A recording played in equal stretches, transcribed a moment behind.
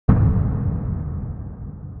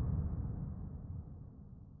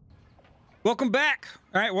Welcome back.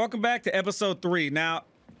 All right, welcome back to episode 3. Now,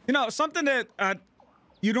 you know, something that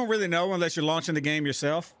you don't really know unless you're launching the game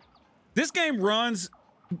yourself. This game runs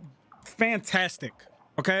fantastic,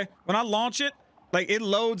 okay? When I launch it, like, it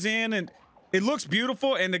loads in and it looks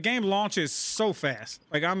beautiful and the game launches so fast.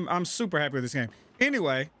 Like, I'm super happy with this game.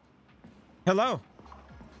 Anyway, hello.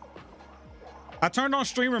 I turned on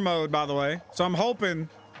streamer mode, by the way, so I'm hoping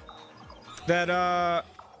that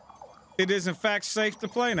it is in fact safe to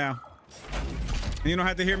play now. And you don't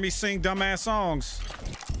have to hear me sing dumbass songs,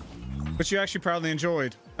 but you actually probably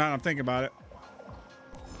enjoyed. Now I'm thinking about it.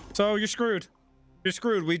 So you're screwed. You're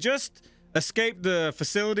screwed. We just escaped the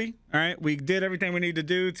facility. All right. We did everything we need to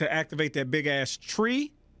do to activate that big ass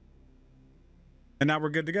tree. And now we're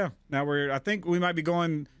good to go. Now I think we might be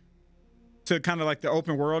going to kind of like the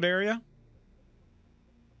open world area.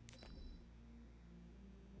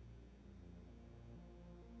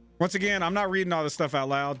 Once again, I'm not reading all this stuff out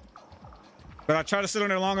loud, but I try to sit on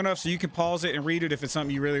there long enough so you can pause it and read it if it's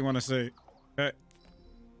something you really want to see. Okay?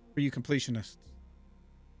 For you completionists.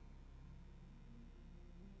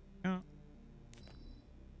 Yeah.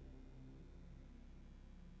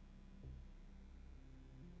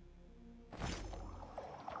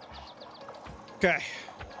 Okay.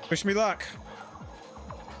 Wish me luck.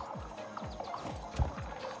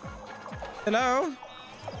 Hello?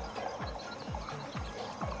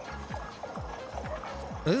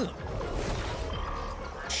 Ugh.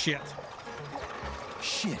 Shit.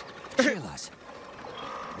 Shit. Kill us.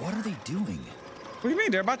 What are they doing? What do you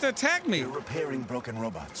mean? They're about to attack me. They're repairing broken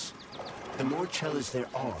robots. The more cellas there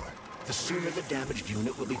are, the sooner the damaged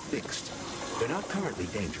unit will be fixed. They're not currently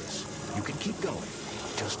dangerous. You can keep going.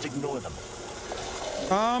 Just ignore them.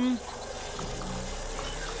 What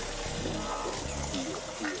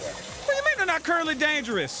do you mean they're not currently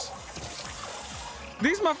dangerous?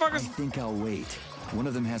 These motherfuckers... I think I'll wait. One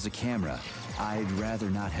of them has a camera. I'd rather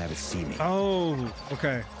not have it see me. Oh,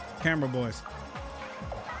 okay. Camera boys.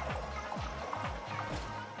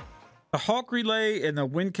 The Hawk Relay and the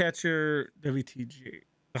Windcatcher WTG.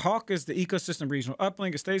 The Hawk is the ecosystem regional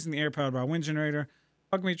uplink. It stays in the air powered by a wind generator.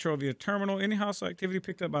 Hawk may control via terminal. Any hostile activity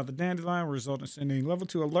picked up by the Dandelion will result in sending level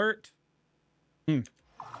 2 alert.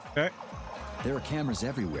 Okay. There are cameras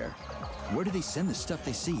everywhere. Where do they send the stuff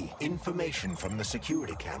they see? Information from the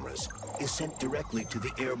security cameras is sent directly to the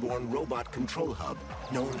airborne robot control hub,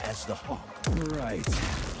 known as the Hawk. Right.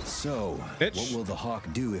 So, Bitch. What will the Hawk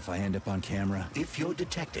do if I end up on camera? If you're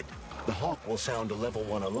detected, the Hawk will sound a level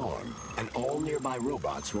 1 alarm, and all nearby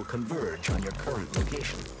robots will converge on your current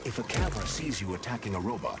location. If a camera sees you attacking a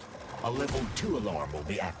robot, a level 2 alarm will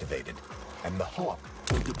be activated, and the Hawk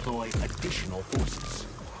will deploy additional forces.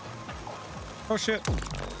 Oh, shit.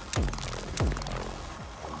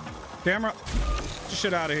 Camera. Get the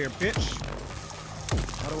shit out of here, bitch.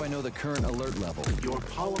 How do I know the current alert level? Your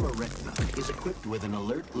polymer retina is equipped with an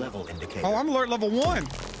alert level indicator. Oh, I'm alert level 1.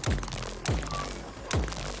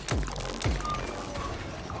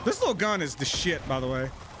 This little gun is the shit, by the way.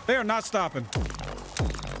 They are not stopping.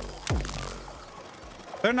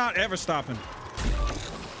 They're not ever stopping.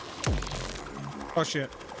 Oh, shit.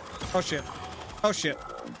 Oh, shit. Oh, shit.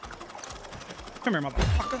 Come here,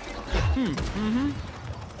 motherfucker.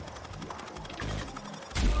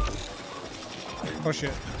 Oh,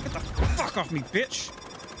 shit. Get the fuck off me, bitch.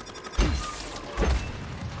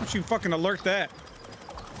 Don't you fucking alert that.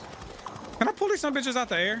 Can I pull these some bitches out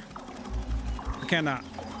the air? I cannot.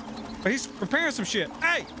 But he's preparing some shit.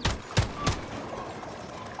 Hey!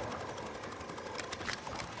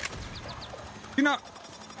 You know,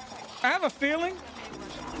 I have a feeling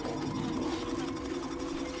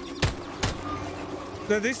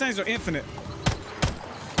that these things are infinite.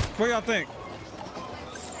 What do y'all think?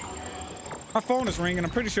 My phone is ringing. I'm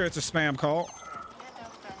pretty sure it's a spam call.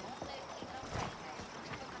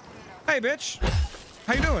 Hey, bitch.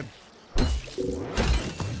 How you doing?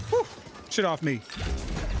 Whew. Shit off me.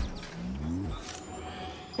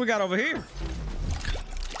 What we got over here?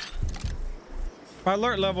 My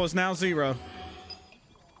alert level is now 0.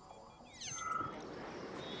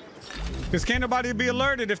 Because can't nobody be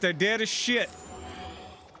alerted if they're dead as shit.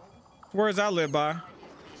 Words I live by.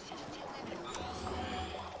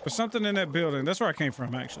 There's something in that building. That's where I came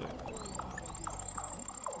from, actually.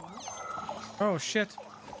 Oh, shit.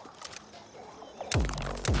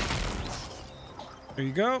 There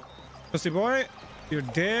you go. Pussy boy, you're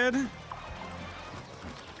dead.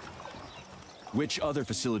 Which other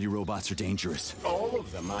facility robots are dangerous? All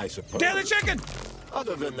of them, I suppose. Daily chicken!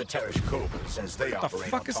 Other than the Tereshkovas, as they operate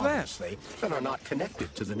fuck is that? autonomously and are not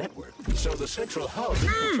connected to the network. So the central hub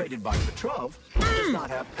infiltrated by Petrov does not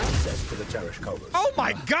have access to the Tereshkovas. Oh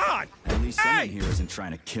my god! At least someone here isn't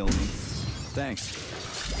trying to kill me. Thanks.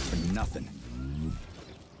 For nothing.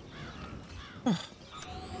 That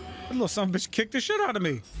little son of a bitch kicked the shit out of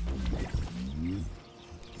me.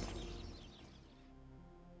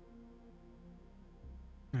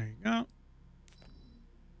 There you go.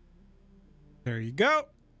 There you go.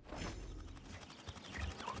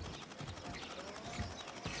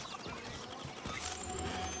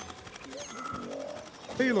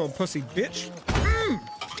 Hey, you little pussy bitch.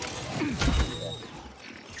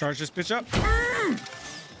 Charge this bitch up.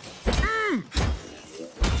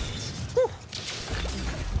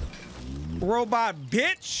 Robot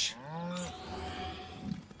bitch.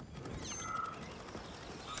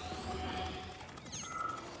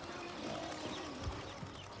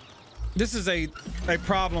 This is a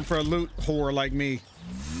problem for a loot whore like me.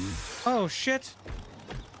 Oh shit.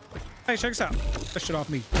 Hey, check this out. That shit off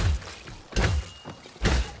me.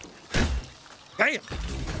 Damn.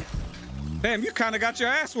 Damn, you kind of got your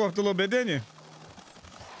ass whooped a little bit, didn't you?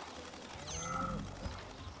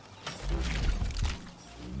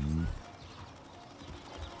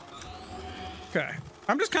 Okay.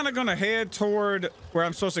 I'm just kind of going to head toward where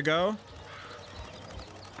I'm supposed to go.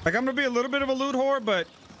 Like, I'm going to be a little bit of a loot whore, but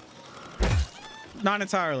not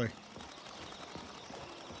entirely.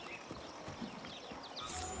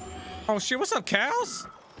 Oh, shit. What's up, cows?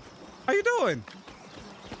 How you doing?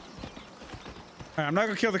 All right, I'm not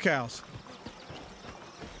going to kill the cows.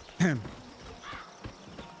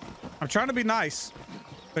 I'm trying to be nice.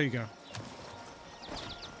 There you go.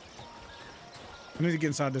 I need to get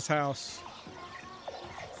inside this house.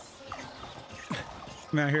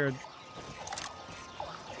 Now here.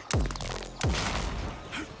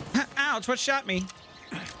 Ouch, what shot me?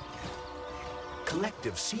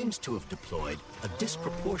 Collective seems to have deployed a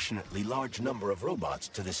disproportionately large number of robots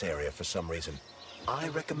to this area for some reason. I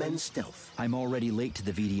recommend stealth. I'm already late to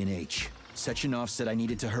the VD&H. Sechenov said I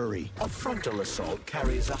needed to hurry. A frontal assault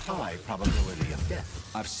carries a high probability of death.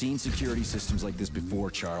 I've seen security systems like this before,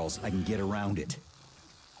 Charles. I can get around it.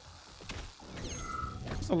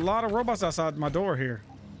 There's a lot of robots outside my door here.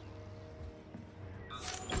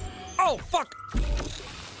 Oh, fuck!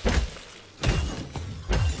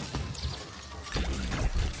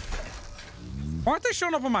 Why aren't they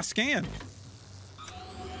showing up on my scan?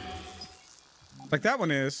 Like that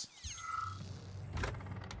one is.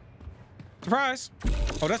 Surprise!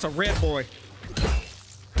 Oh, that's a red boy.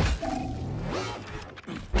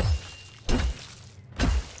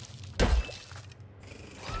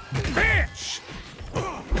 Bitch!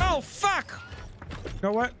 Oh, fuck! You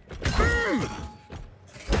know what?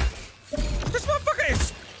 This motherfucker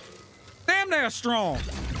is damn near strong.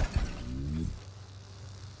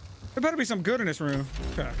 There better be some good in this room.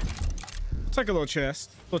 Okay. Take a little chest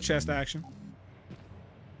action.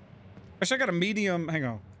 Actually, I got a medium. Hang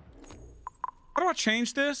on. How do I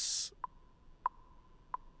change this?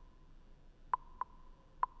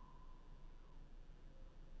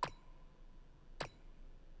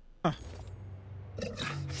 Huh.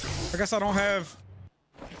 I guess I don't have.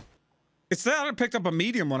 It's that I picked up a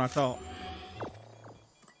medium one, I thought.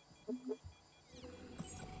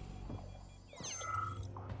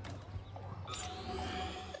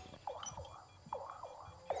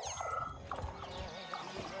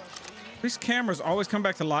 These cameras always come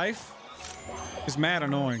back to life. It's mad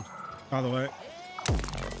annoying, by the way.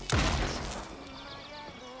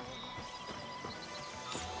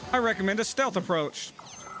 I recommend a stealth approach.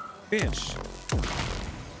 Bitch.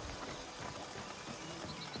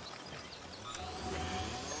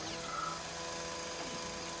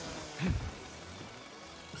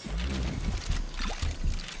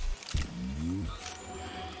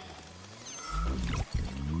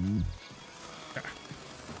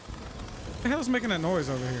 What the hell's making that noise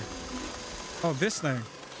over here? Oh, this thing.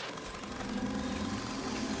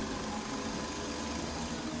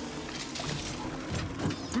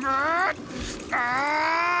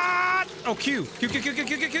 Oh, Q. Q.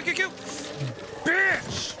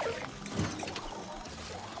 Bitch!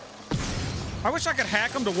 I wish I could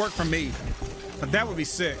hack them to work for me. But that would be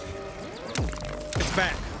sick. It's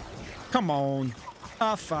back. Come on.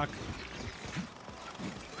 Ah, fuck.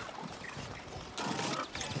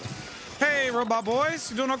 Hey, robot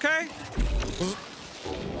boys. You doing okay?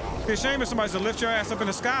 It'd be a shame if somebody's to lift your ass up in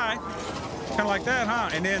the sky. Kind of like that,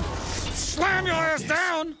 huh? And then slam your ass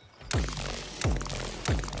down.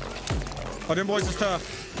 Oh, them boys is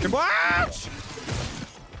tough. Them boys. Ouch!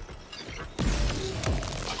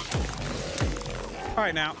 All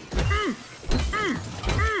right, now.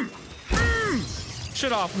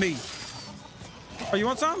 Shit off me. Oh, you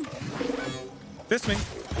want some? This me.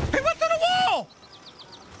 He went through the wall!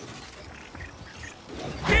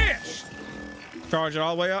 Bitch! Charge it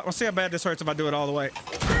all the way up. Let's see how bad this hurts if I do it all the way.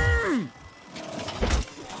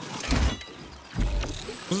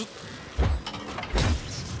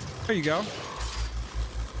 There you go.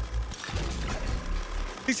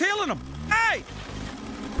 He's healing him. Hey!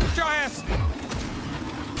 Get your ass.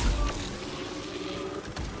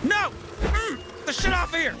 No! Get the shit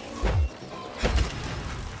off here.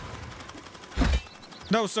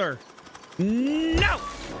 No, sir. No!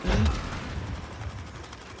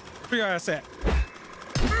 Where your ass at?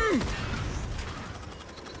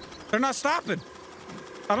 They're not stopping.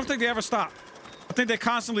 I don't think they ever stop. I think they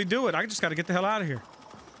constantly do it. I just got to get the hell out of here.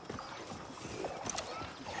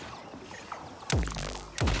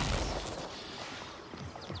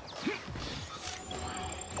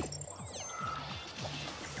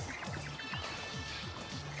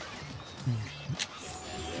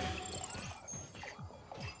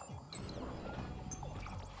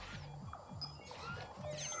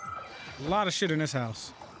 A lot of shit in this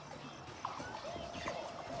house.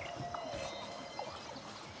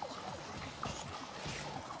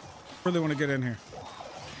 Really want to get in here.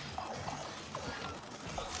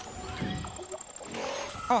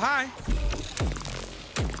 Oh, hi.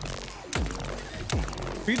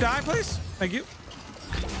 Will you die, please? Thank you.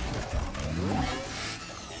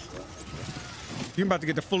 You're about to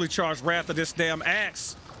get the fully charged wrath of this damn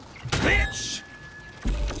axe. Bitch!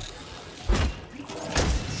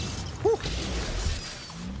 Whew.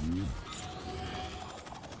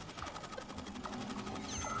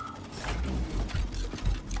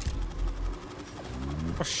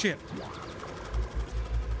 Oh, shit.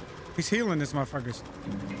 He's healing this motherfuckers.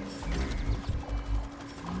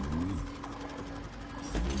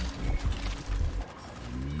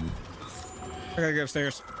 I gotta get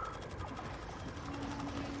upstairs.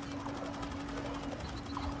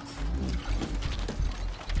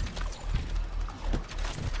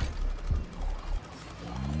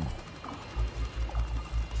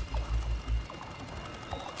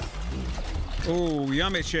 Oh,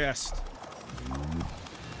 yummy chest.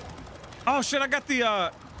 Oh shit, I got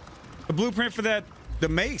the blueprint for that, the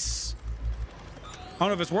mace. I don't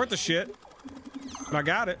know if it's worth the shit, but I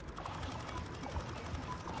got it.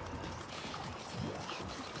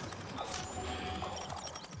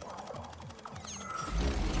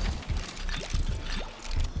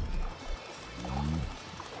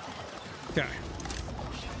 Okay.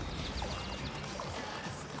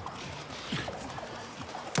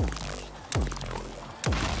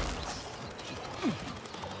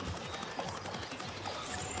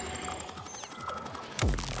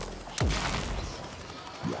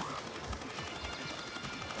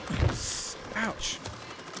 Ouch.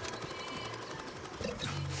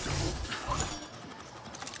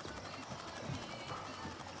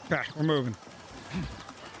 Okay, we're moving.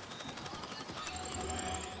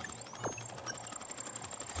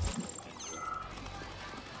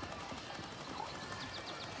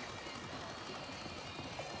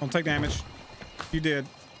 Don't take damage. You did.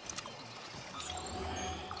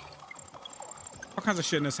 All kinds of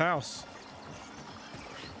shit in this house.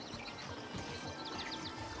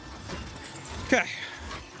 Okay.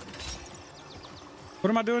 What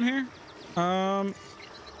am I doing here? How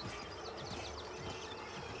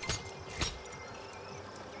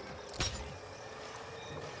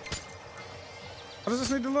does this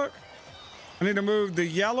need to look? I need to move the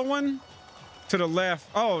yellow one to the left.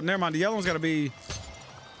 Oh, never mind. The yellow one's got to be...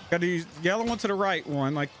 Got to use the yellow one to the right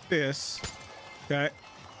one, like this. Okay.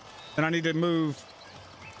 Then I need to move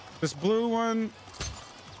this blue one...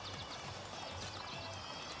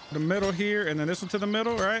 the middle here, and then this one to the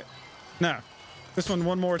middle, right? No, this one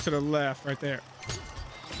more to the left, right there.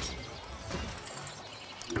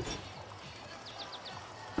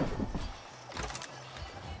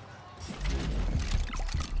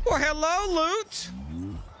 Well, hello, loot.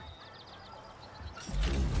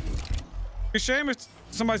 It's a shame if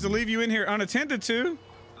somebody's to leave you in here unattended to.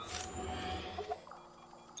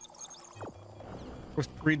 Let's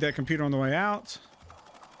read that computer on the way out.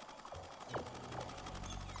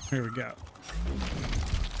 Here we go.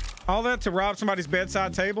 All that to rob somebody's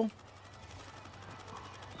bedside table?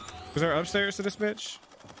 Is there upstairs to this bitch?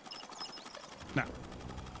 No.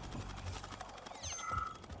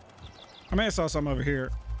 I may have saw something over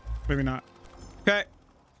here. Maybe not. Okay.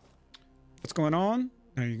 What's going on?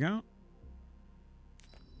 There you go.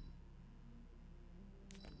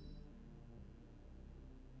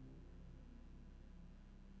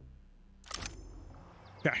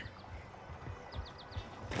 Okay.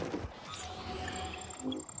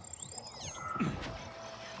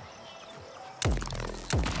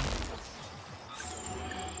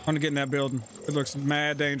 I want to get in that building. It looks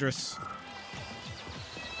mad dangerous.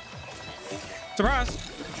 Surprise!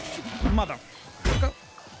 Mother. Go.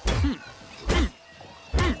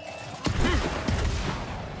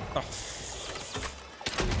 Oh.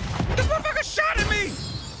 This motherfucker shot at me!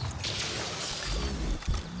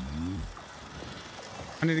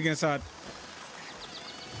 I need to get inside.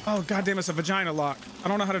 Oh, goddamn, it's a vagina lock. I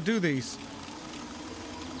don't know how to do these.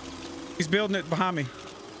 He's building it behind me.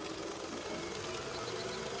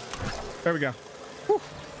 There we go. Whew.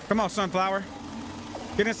 Come on, sunflower.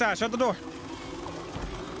 Get inside. Shut the door.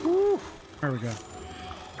 Whew. There we go.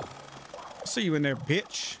 I'll see you in there,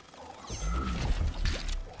 bitch.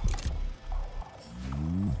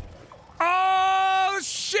 Oh,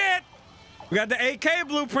 shit. We got the AK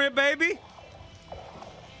blueprint, baby.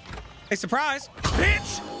 Hey, surprise.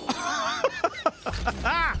 Bitch.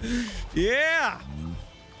 Yeah.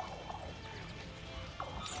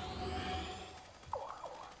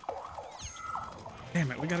 Damn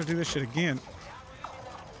it, we gotta do this shit again.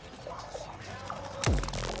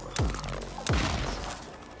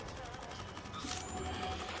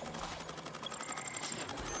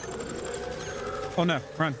 Oh no,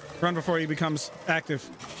 run. Run before he becomes active.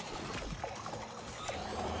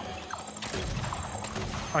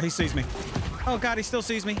 Oh, he sees me. Oh god, he still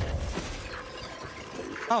sees me.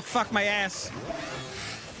 Oh, fuck my ass.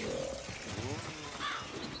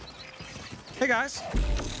 Hey guys.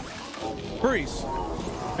 Breeze.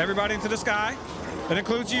 Everybody into the sky. That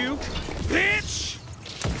includes you. Bitch!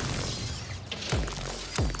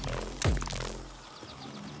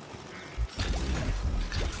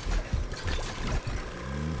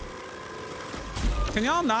 Can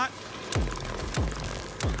y'all not?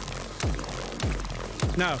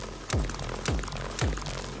 No.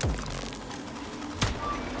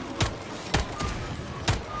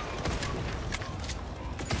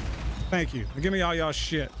 Thank you. Give me all y'all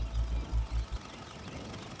shit.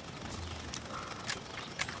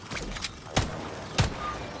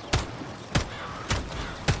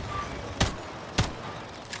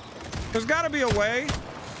 There's got to be a way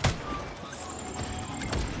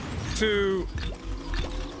to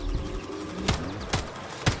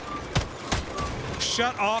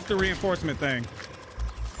shut off the reinforcement thing.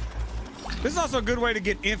 This is also a good way to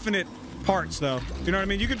get infinite parts, though. You know what I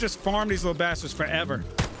mean? You could just farm these little bastards forever.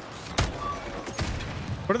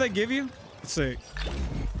 What do they give you? Let's see.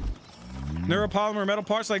 Neuropolymer metal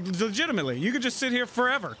parts, like legitimately. You could just sit here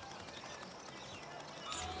forever.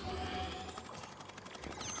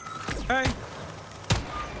 Hey.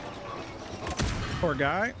 Poor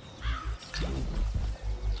guy.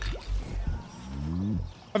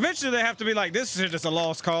 Eventually they have to be like, this is just a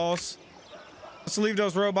lost cause. Let's leave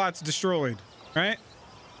those robots destroyed, right?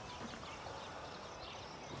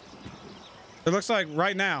 It looks like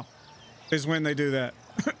right now is when they do that.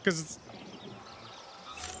 Because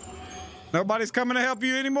nobody's coming to help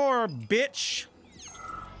you anymore, bitch.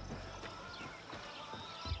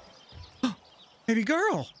 Baby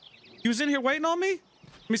girl. You was in here waiting on me?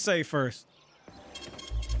 Let me save first.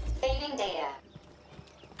 Saving data.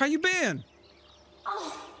 How you been?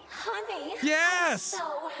 Oh, honey. Yes. I'm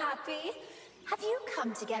so happy. Have you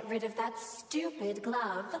come to get rid of that stupid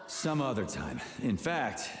glove? Some other time. In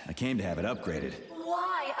fact, I came to have it upgraded.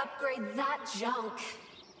 Why upgrade that junk?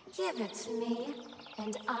 Give it to me,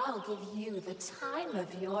 and I'll give you the time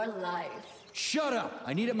of your life. Shut up!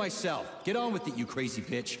 I need it myself. Get on with it, you crazy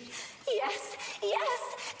bitch. Yes,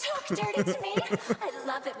 yes! Talk dirty to me! I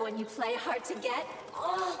love it when you play hard to get.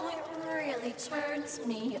 Oh, it really turns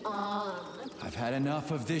me on. I've had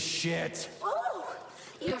enough of this shit. Oh,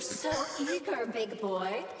 you're so eager, big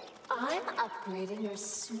boy. I'm upgrading your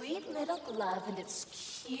sweet little glove and its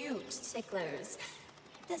cute ticklers.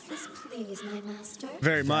 Does this please my master?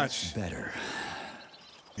 Very much. Better.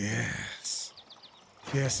 Yes.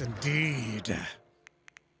 Yes, indeed.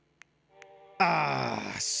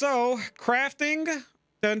 So crafting.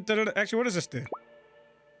 Dun, dun, dun. Actually, what does this do?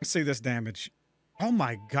 Let's see this damage. Oh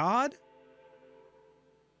my god.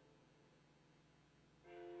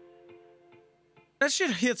 That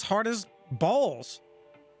shit hits hard as balls.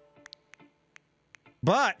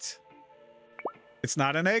 But it's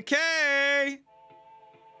not an AK.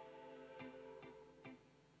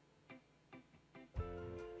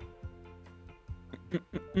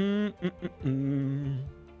 We're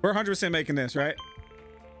 100% making this, right?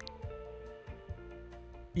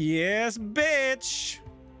 Yes, bitch.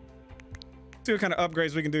 See what kind of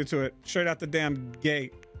upgrades we can do to it. Straight out the damn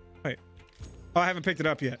gate. Wait. Oh, I haven't picked it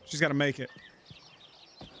up yet. She's got to make it.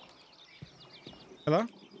 Hello?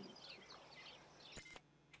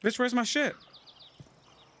 Bitch, where's my shit?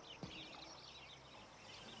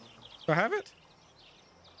 Do I have it?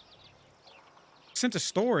 Sent to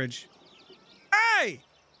storage. Hey!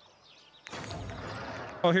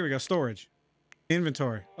 Oh, here we go. Storage.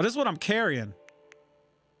 Inventory. Oh, this is what I'm carrying.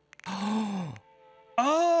 Oh.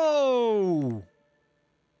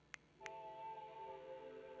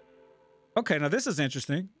 Okay, now this is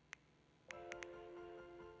interesting.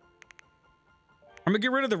 I'm gonna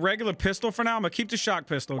get rid of the regular pistol for now. I'm gonna keep the shock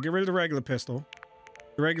pistol. Get rid of the regular pistol.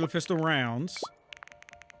 The regular pistol rounds.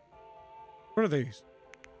 What are these?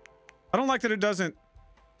 I don't like that it doesn't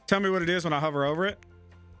tell me what it is when I hover over it.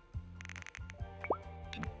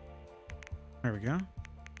 There we go.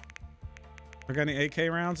 I got any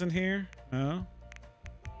AK rounds in here? No.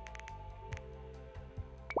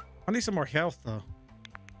 I need some more health though.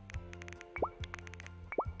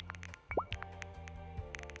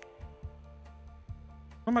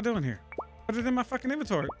 What am I doing here? Put it in my fucking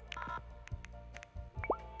inventory.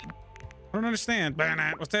 I don't understand.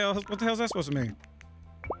 What the hell is that supposed to mean?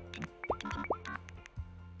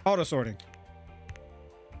 Auto sorting.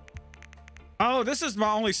 Oh, this is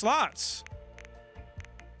my only slots.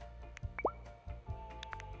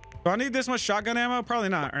 Do I need this much shotgun ammo? Probably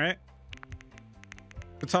not, right?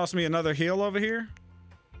 To toss me another heal over here.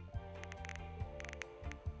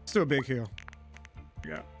 Let's do a big heal.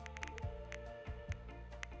 Yeah.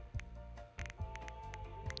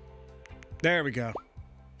 There we go.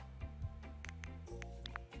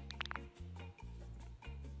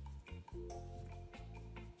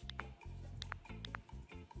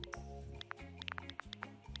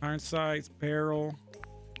 Iron sights, barrel,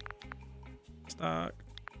 stock.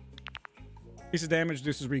 Piece of damage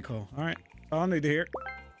reduces recoil. All right, all I need to hear.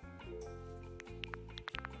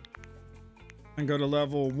 And go to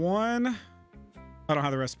level 1. I don't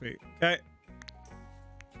have the recipe. Okay.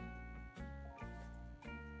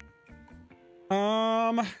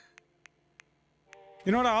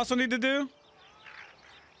 You know what I also need to do?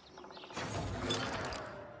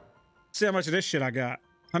 See how much of this shit I got.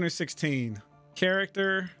 116.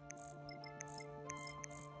 Character.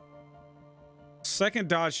 Second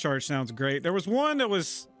dodge charge sounds great. There was one that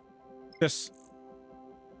was this.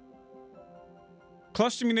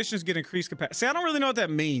 Cluster munitions get increased capacity. See, I don't really know what that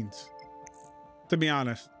means, to be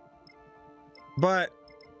honest. But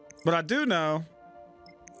I do know.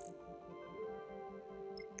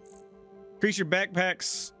 Increase your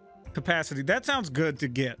backpack's capacity. That sounds good to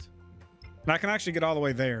get. And I can actually get all the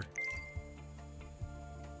way there.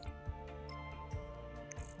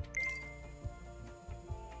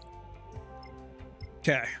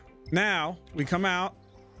 Okay, now we come out.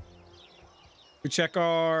 We check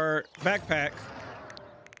our backpack.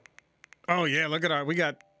 Oh yeah, look at we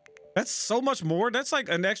got, that's so much more. That's like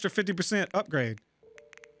an extra 50% upgrade.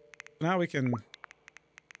 Now we can,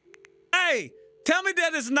 hey, tell me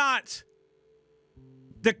that is not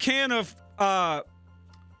the can of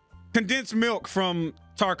condensed milk from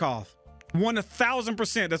Tarkov.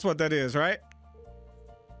 1000%, that's what that is, right?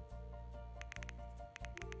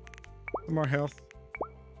 Some more health.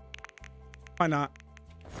 Why not?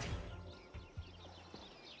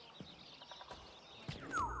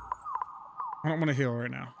 I don't want to heal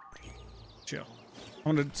right now. Chill. I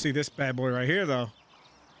want to see this bad boy right here, though.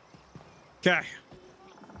 Okay.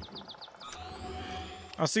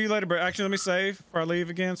 I'll see you later, bro. Actually, let me save before I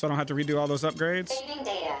leave again so I don't have to redo all those upgrades. Saving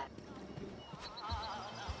data.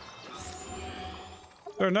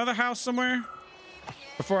 Is there another house somewhere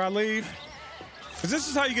before I leave? Because this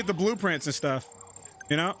is how you get the blueprints and stuff,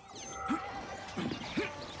 you know?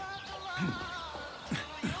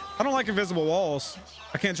 I don't like invisible walls.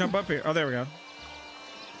 I can't jump up here. Oh, there we go.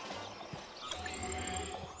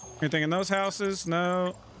 Anything in those houses?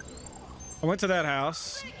 No. I went to that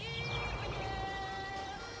house.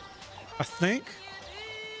 I think.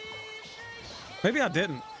 Maybe I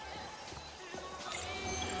didn't.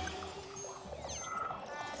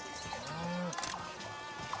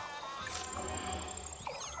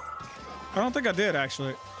 I don't think I did,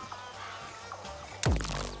 actually.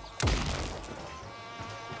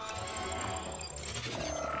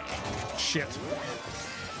 Shit.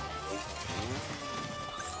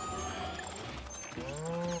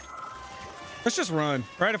 Let's just run,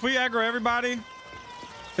 right? If we aggro everybody,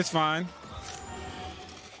 it's fine.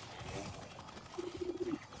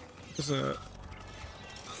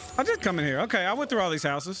 I did come in here. Okay, I went through all these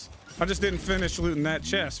houses. I just didn't finish looting that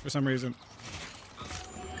chest for some reason.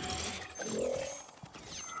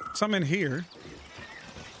 Some in here.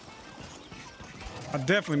 I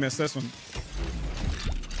definitely missed this one.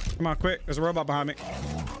 Come on, quick. There's a robot behind me.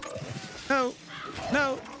 No.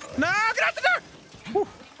 No. No! Get out the door! Whew.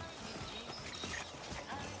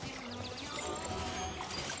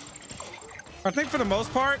 I think for the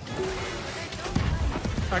most part,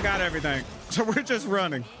 I got everything. So we're just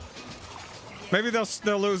running. Maybe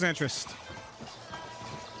they'll lose interest.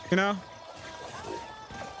 You know?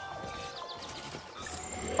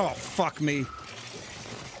 Oh, fuck me.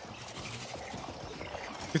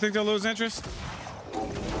 You think they'll lose interest?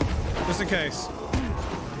 Just in case.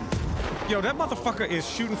 Yo, that motherfucker is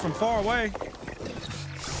shooting from far away.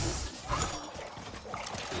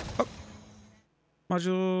 Oh.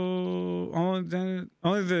 Module...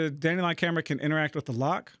 Only the dandelion camera can interact with the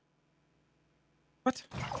lock? What?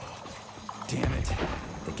 Damn it.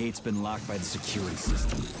 The gate's been locked by the security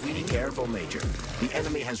system. Be careful, Major. The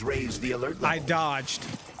enemy has raised the alert level. I dodged.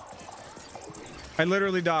 I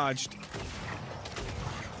literally dodged.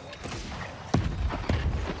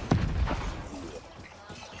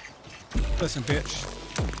 Listen, bitch.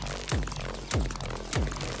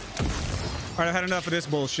 All right, I've had enough of this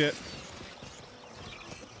bullshit.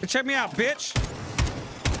 Hey, check me out, bitch.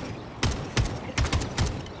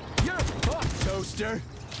 You're fucked, Toaster.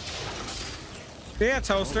 Yeah,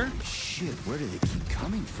 Toaster. Holy shit, where do they keep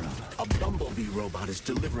coming from? A bumblebee robot is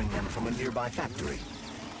delivering them from a nearby factory.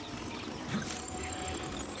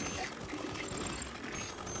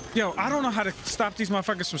 Yo, I don't know how to stop these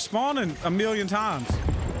motherfuckers from spawning a million times.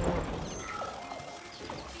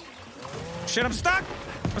 Shit, I'm stuck.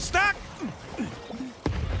 I'm stuck.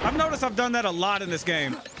 I've noticed I've done that a lot in this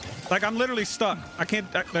game. Like, I'm literally stuck. I can't...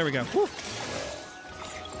 there we go. Woo. All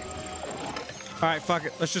right, fuck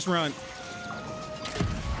it. Let's just run.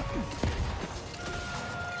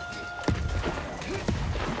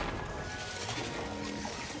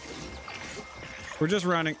 We're just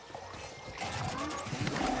running.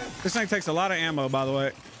 This thing takes a lot of ammo, by the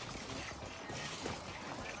way.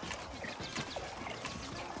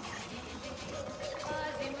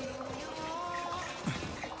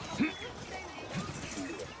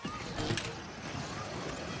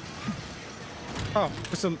 Oh,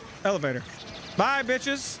 it's an elevator. Bye,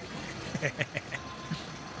 bitches.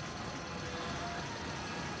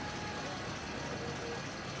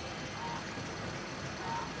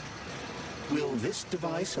 Will this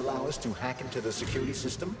device allow us to hack into the security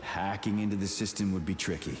system? Hacking into the system would be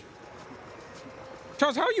tricky.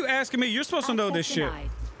 Charles, how are you asking me? You're supposed to know this shit. Denied.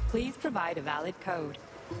 Please provide a valid code.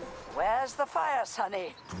 Where's the fire,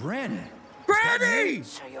 Sonny? Granny! Granny!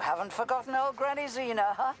 So you haven't forgotten old Granny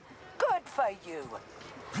Xena, huh? Good for you.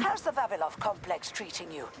 How's the Vavilov complex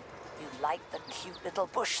treating you? You like the cute little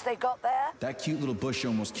bush they got there? That cute little bush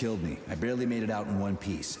almost killed me. I barely made it out in one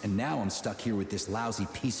piece. And now I'm stuck here with this lousy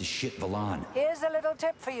piece of shit Valan. Here's a little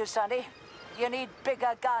tip for you, Sonny. You need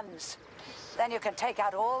bigger guns. Then you can take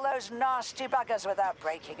out all those nasty buggers without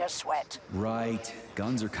breaking a sweat. Right.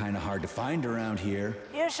 Guns are kind of hard to find around here.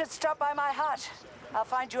 You should stop by my hut. I'll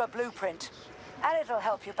find you a blueprint. And it'll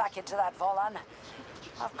help you back into that Volan.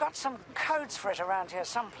 I've got some codes for it around here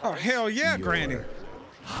someplace. Oh, hell yeah, Granny.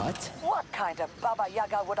 Hut? What kind of Baba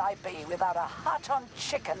Yaga would I be without a hut on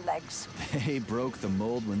chicken legs? They broke the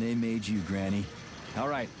mold when they made you, Granny. All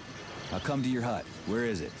right. I'll come to your hut. Where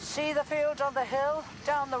is it? See the field on the hill?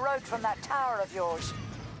 Down the road from that tower of yours.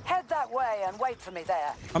 Head that way and wait for me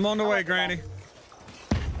there. I'm on the way, Granny.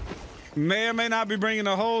 May or may not be bringing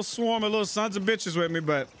a whole swarm of little sons of bitches with me,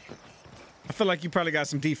 but I feel like you probably got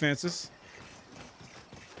some defenses.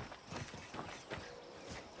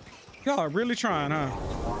 Y'all are really trying, huh?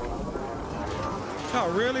 Y'all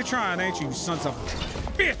really trying, ain't you, sons of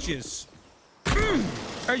bitches?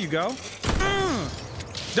 There you go.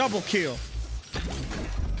 Double kill.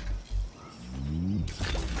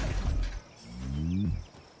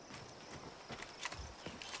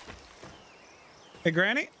 Hey,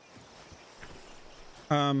 Granny?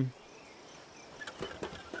 Oh,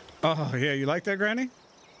 yeah, you like that, Granny?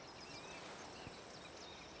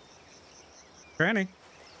 Granny?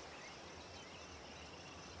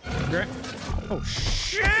 Oh,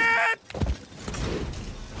 shit!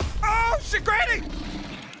 Oh, shit, Granny!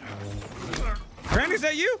 Granny, is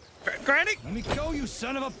that you? Granny? Let me go, you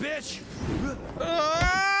son of a bitch!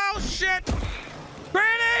 Oh, shit!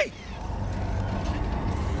 Granny!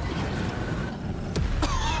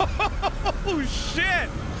 Oh, shit!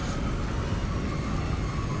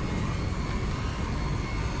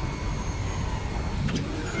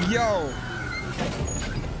 Yo!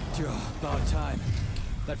 About time.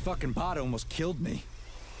 That fucking bot almost killed me.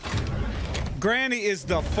 Granny is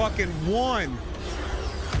the fucking one.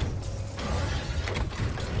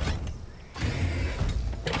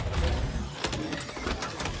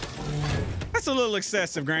 That's a little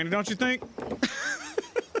excessive, Granny, don't you think?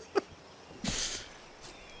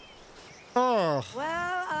 Oh.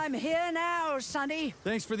 Well, I'm here now, Sonny.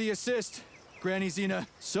 Thanks for the assist, Granny Xena.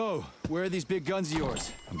 So, where are these big guns of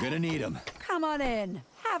yours? I'm gonna need them. Come on in.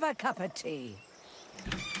 Have a cup of tea.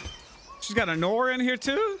 She's got a Nora in here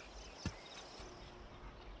too?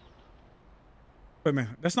 Wait a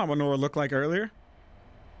minute, that's not what Nora looked like earlier.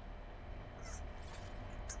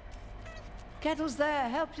 Kettle's there.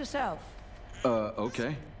 Help yourself.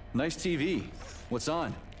 Okay. Nice TV. What's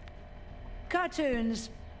on? CaRtOoNz.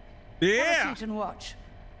 Yeah. Have a seat and watch.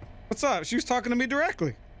 What's up? She was talking to me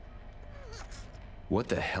directly. What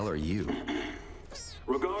the hell are you?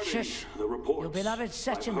 Regarding Shush. the reports, Your beloved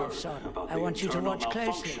Sechenov, son. I want you to watch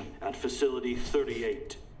closely. At facility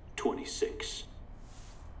 3826.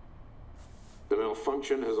 The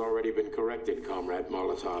malfunction has already been corrected, Comrade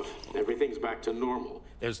Molotov. Everything's back to normal.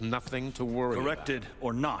 There's nothing to worry Corrected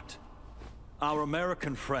or not, our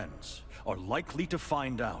American friends are likely to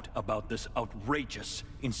find out about this outrageous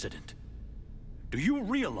incident. Do you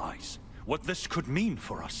realize what this could mean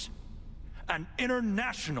for us? An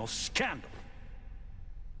international scandal.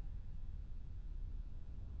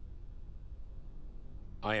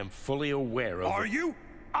 I am fully aware of... Are you?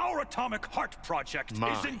 Our Atomic Heart project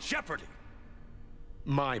is in jeopardy.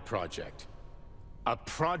 My project. A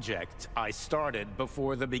project I started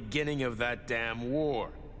before the beginning of that damn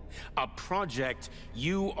war. A project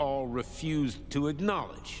you all refused to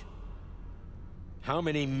acknowledge. How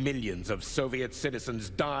many millions of Soviet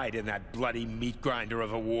citizens died in that bloody meat grinder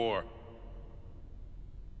of a war?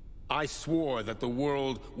 I swore that the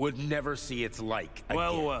world would never see its like again.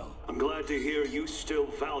 Well. I'm glad to hear you still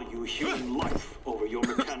value human life over your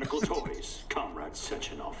mechanical toys, Comrade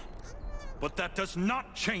Sechenov. But that does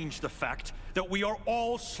not change the fact that we are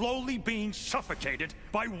all slowly being suffocated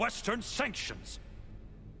by Western sanctions.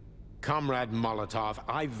 Comrade Molotov,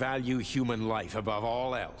 I value human life above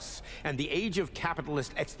all else, and the age of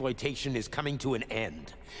capitalist exploitation is coming to an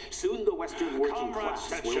end. Soon the Western working class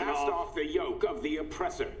will cast off the yoke of the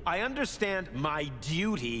oppressor. I understand my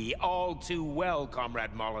duty all too well,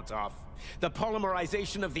 Comrade Molotov. The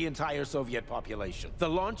polymerization of the entire Soviet population, the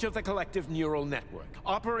launch of the collective neural network,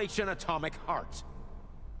 Operation Atomic Heart.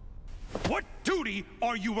 What duty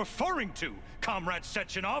are you referring to, Comrade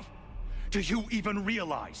Sechenov? Do you even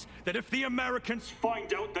realize that if the Americans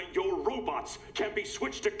find out that your robots can be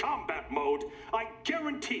switched to combat mode, I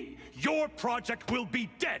guarantee your project will be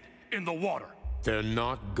dead in the water? They're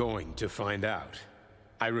not going to find out.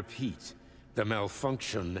 I repeat, the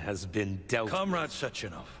malfunction has been dealt with. Comrade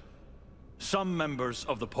Sechenov, some members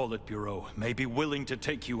of the Politburo may be willing to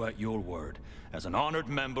take you at your word as an honored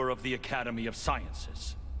member of the Academy of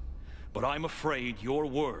Sciences. But I'm afraid your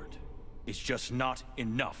word is just not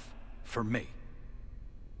enough for me.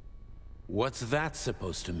 What's that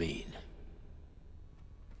supposed to mean?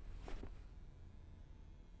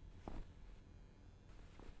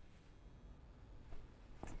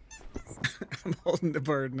 I'm holding the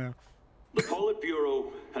bird now. The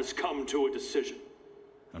Politburo has come to a decision.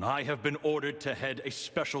 And I have been ordered to head a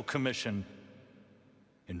special commission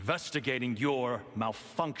investigating your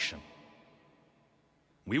malfunction.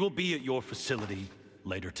 We will be at your facility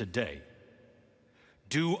later today.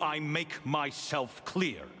 Do I make myself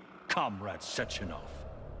clear, Comrade Sechenov?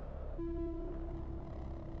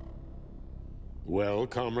 Well,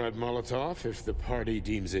 Comrade Molotov, if the party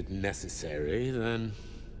deems it necessary, then...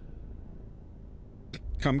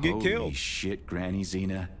 Come get killed. Holy shit, Granny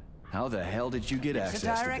Xena. How the hell did you get access to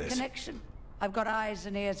this? It's a direct connection. I've got eyes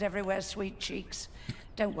and ears everywhere, sweet cheeks.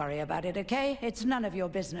 Don't worry about it, okay? It's none of your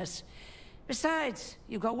business. Besides,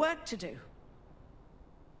 you've got work to do.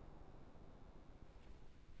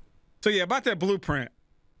 So yeah, about that blueprint.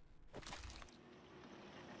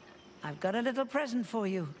 I've got a little present for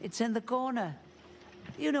you. It's in the corner.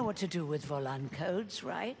 You know what to do with Volan codes,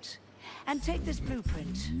 right? And take this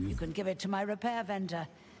blueprint. You can give it to my repair vendor.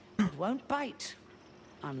 It won't bite.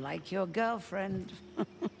 Unlike your girlfriend.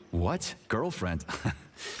 What? Girlfriend?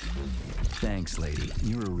 Thanks, lady.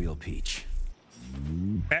 You're a real peach.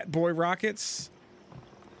 Bat Boy rockets.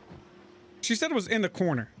 She said it was in the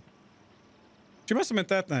corner. She must have meant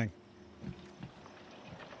that thing.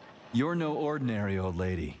 You're no ordinary old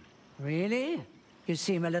lady. Really? You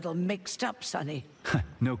seem a little mixed up, Sonny.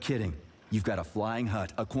 No kidding. You've got a flying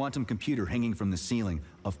hut, a quantum computer hanging from the ceiling.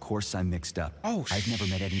 Of course I'm mixed up. Oh, I've never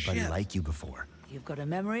met anybody like you before. You've got a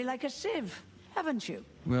memory like a sieve, haven't you?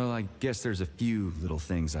 Well, I guess there's a few little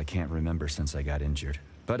things I can't remember since I got injured.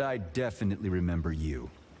 But I definitely remember you.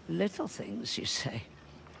 Little things, you say?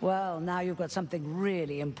 Well, now you've got something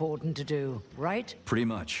really important to do, right? Pretty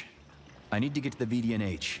much. I need to get to the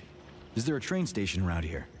VDNH. Is there a train station around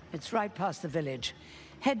here? It's right past the village.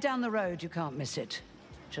 Head down the road, you can't miss it.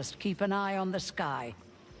 Just keep an eye on the sky.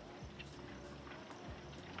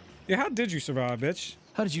 Yeah, how did you survive, bitch?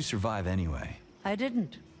 How did you survive anyway? I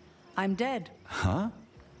didn't. I'm dead. Huh?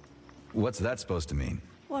 What's that supposed to mean?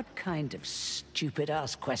 What kind of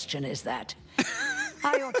stupid-ass question is that?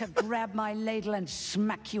 I ought to grab my ladle and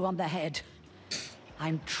smack you on the head.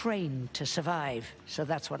 I'm trained to survive, so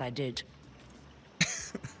that's what I did.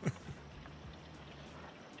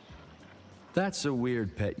 That's a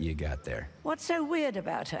weird pet you got there. What's so weird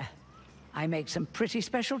about her? I make some pretty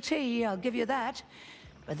special tea, I'll give you that.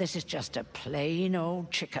 But this is just a plain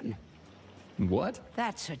old chicken. What?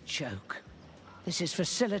 That's a joke. This is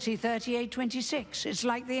Facility 3826. It's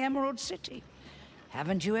like the Emerald City.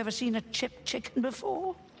 Haven't you ever seen a chipped chicken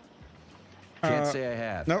before? Can't say I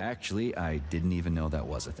have. Nope. Actually, I didn't even know that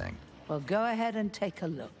was a thing. Well, go ahead and take a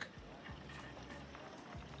look.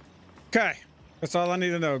 Okay. That's all I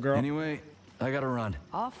need to know, girl. Anyway, I gotta run.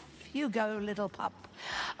 Off you go, little pup.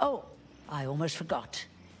 Oh, I almost forgot.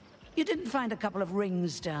 You didn't find a couple of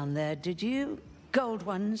rings down there, did you? Gold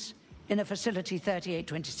ones in a Facility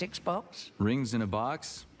 3826 box? Rings in a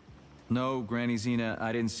box? No, Granny Xena,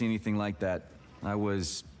 I didn't see anything like that. I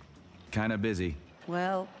was kind of busy.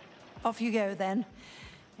 Well, off you go then.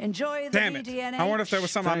 Enjoy the Damn it. BDNH. I wonder if there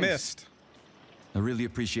was something I Thanks. missed. I really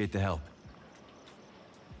appreciate the help.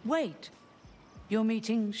 Wait. You're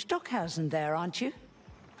meeting Stockhausen there, aren't you?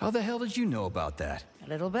 How the hell did you know about that? A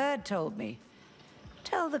little bird told me.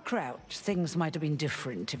 Tell the Crouch things might have been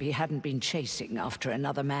different if he hadn't been chasing after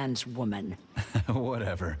another man's woman.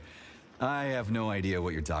 Whatever. I have no idea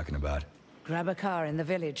what you're talking about. Grab a car in the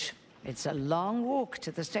village. It's a long walk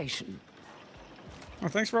to the station. Well,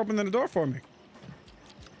 thanks for opening the door for me.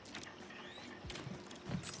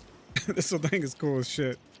 This little thing is cool as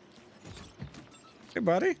shit. Hey,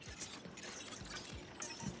 buddy.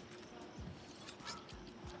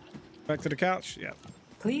 Back to the couch? Yeah.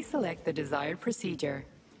 Please select the desired procedure.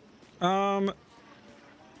 What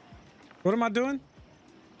am I doing?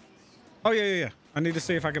 Oh, yeah. I need to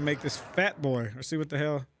see if I can make this fat boy or see what the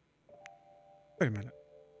hell. Wait a minute.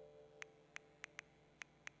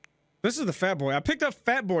 This is the fat boy. I picked up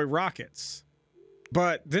fat boy rockets,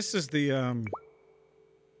 but this is the,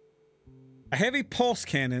 a heavy pulse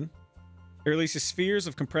cannon. It releases spheres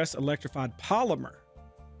of compressed electrified polymer.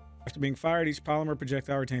 After being fired, each polymer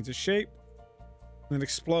projectile retains its shape and then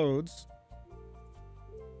explodes.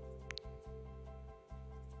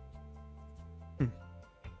 Not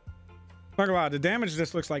gonna lie, the damage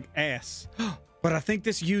this looks like ass. But I think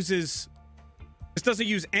this doesn't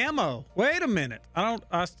use ammo. Wait a minute.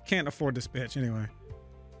 I can't afford this bitch anyway.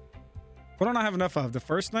 What don't I have enough of? The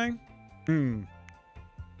first thing?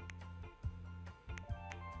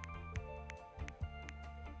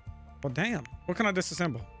 Well, damn. What can I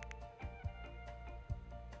disassemble?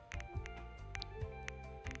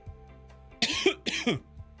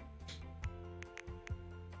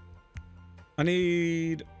 I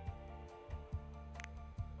need...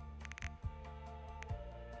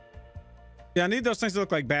 Yeah, I need those things to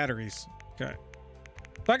look like batteries. Okay.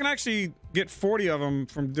 So I can actually get 40 of them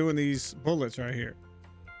from doing these bullets right here.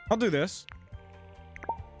 I'll do this.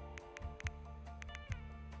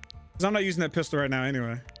 Because I'm not using that pistol right now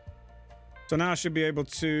anyway. So now I should be able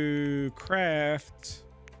to craft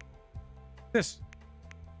this.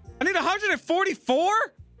 I need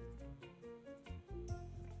 144?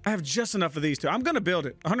 I have just enough of these two. I'm going to build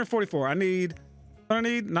it. 144. I need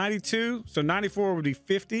 92. So 94 would be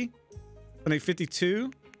 50. I need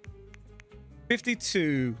 52.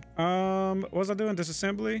 52. What was I doing?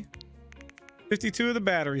 Disassembly? 52 of the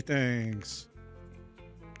battery things.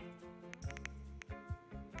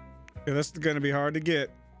 Yeah, that's going to be hard to get.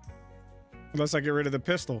 Unless I get rid of the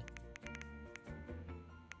pistol.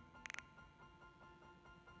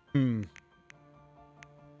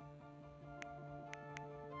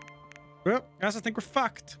 Well, guys, I think we're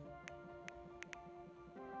fucked.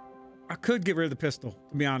 I could get rid of the pistol,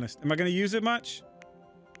 to be honest. Am I going to use it much?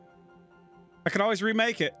 I could always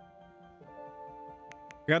remake it.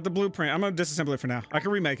 I got the blueprint. I'm going to disassemble it for now. I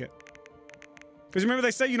can remake it. Because remember,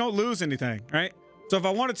 they say you don't lose anything, right? So if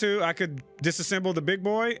I wanted to, I could disassemble the big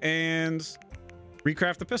boy and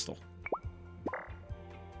recraft the pistol.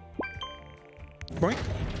 Boink.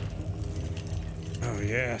 Oh,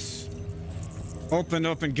 yes. Open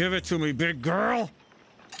up and give it to me, big girl.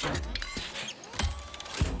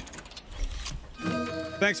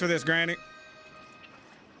 Thanks for this, Granny.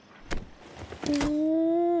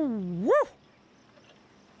 Ooh, woo!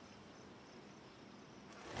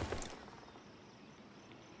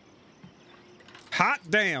 Hot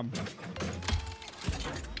damn. You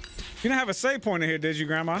didn't have a save point in here, did you,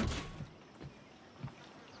 Grandma?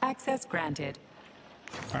 Access granted.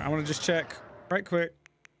 All right, I want to just check right quick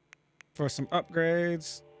for some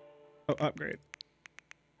upgrades. Oh, upgrade.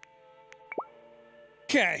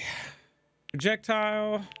 Okay.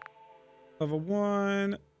 Projectile. Level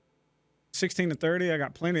 1. 16 to 30. I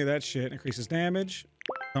got plenty of that shit. Increases damage.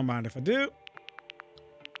 Don't mind if I do.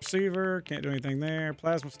 Receiver. Can't do anything there.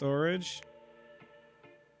 Plasma storage.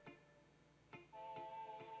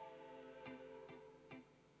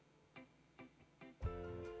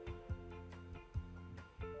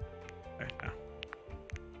 Okay, now.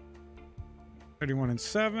 31 and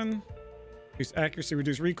 7. Increase accuracy,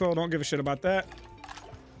 reduce recoil. Don't give a shit about that.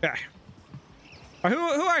 Yeah. Who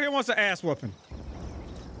out here wants an ass whooping?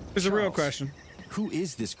 Is a real question. Who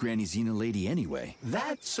is this Granny Xena lady anyway?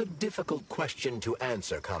 That's a difficult question to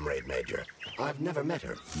answer, Comrade Major. I've never met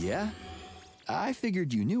her. Yeah? I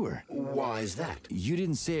figured you knew her. Why is that? You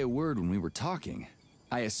didn't say a word when we were talking.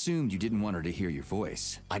 I assumed you didn't want her to hear your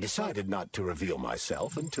voice. I decided not to reveal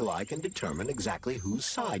myself until I can determine exactly whose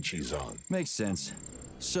side she's on. Makes sense.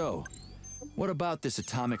 So, what about this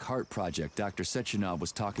atomic heart project Dr. Sechenov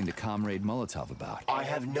was talking to Comrade Molotov about? I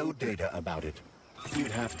have no data about it.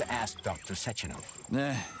 You'd have to ask Dr. Sechenov.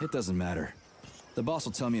 Nah, it doesn't matter. The boss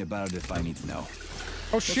will tell me about it if I need to know.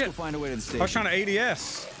 Oh shit! Let's go find a way to the station. I was trying to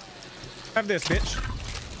ADS. Have this, bitch.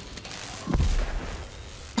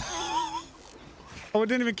 Oh, it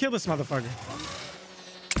didn't even kill this motherfucker.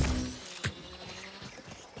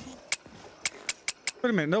 Wait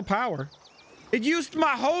a minute, no power. It used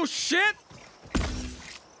my whole shit?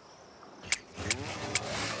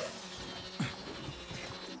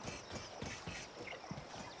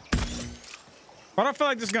 Why do I feel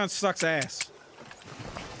like this gun sucks ass?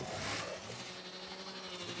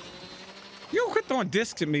 You quit throwing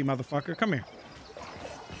discs at me, motherfucker. Come here.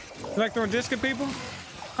 You like throwing discs at people?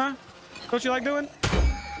 Huh? What you like doing?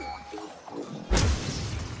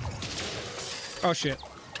 Oh shit.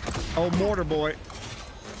 Oh, mortar boy.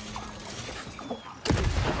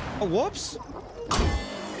 Oh, whoops.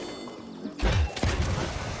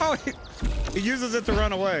 Oh, he uses it to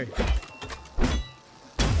run away.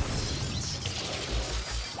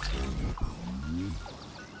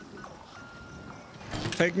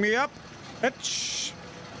 Take me up. Etch.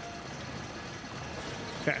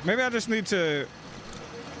 Okay, maybe I just need to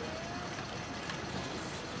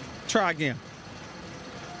try again.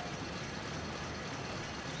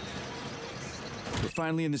 We're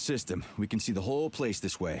finally in the system. We can see the whole place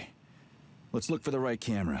this way. Let's look for the right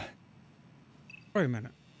camera. Wait a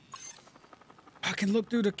minute. I can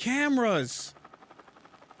look through the cameras.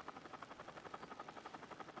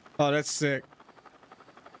 Oh, that's sick.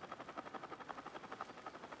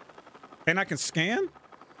 And I can scan?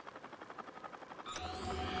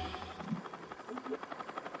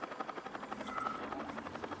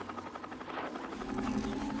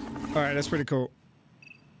 All right, that's pretty cool.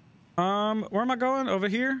 Where am I going? Over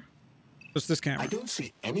here? What's this camera? I don't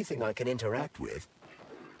see anything I can interact with,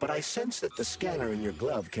 but I sense that the scanner in your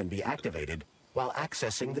glove can be activated while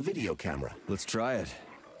accessing the video camera. Let's try it.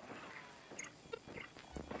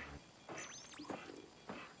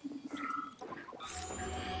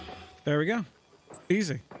 There we go.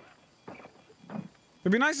 Easy.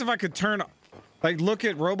 It'd be nice if I could turn, like, look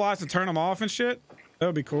at robots and turn them off and shit. That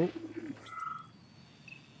would be cool.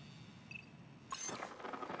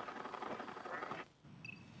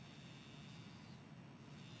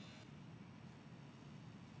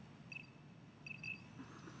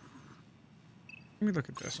 Let me look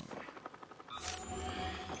at this one.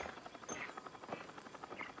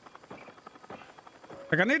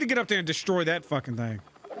 Like, I need to get up there and destroy that fucking thing.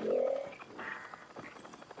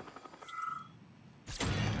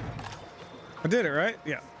 I did it, right?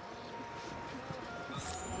 Yeah.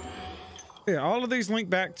 Yeah, all of these link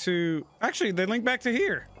back to... Actually, they link back to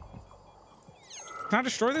here. Can I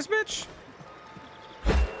destroy this bitch?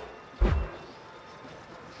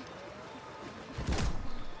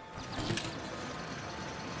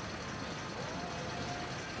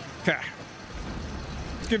 Okay.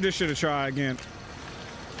 Let's give this shit a try again.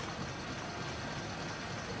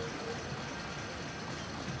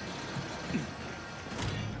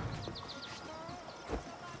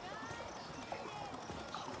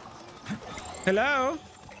 Hello?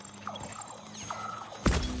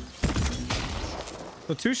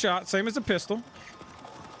 So 2 shots, same as a pistol.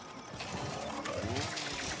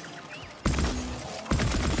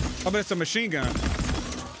 Oh, but it's a machine gun.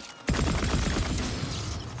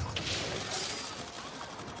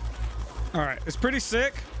 All right, it's pretty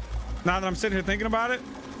sick. Now that I'm sitting here thinking about it.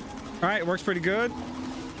 All right, it works pretty good.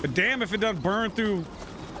 But damn if it doesn't burn through,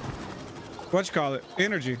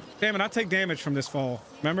 energy. Damn it, I take damage from this fall.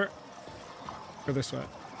 Remember? Go this way.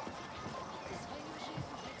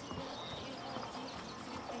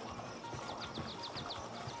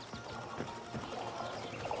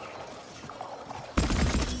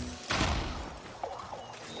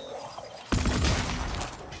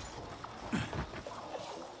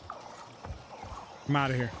 I'm out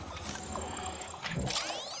of here.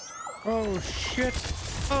 Oh shit.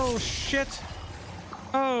 Oh shit.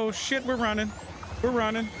 Oh shit, we're running. We're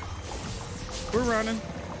running. We're running.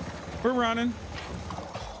 We're running.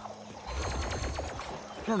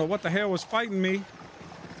 I don't know what the hell was fighting me.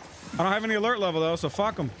 I don't have any alert level though, so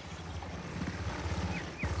fuck them.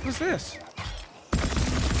 What's this?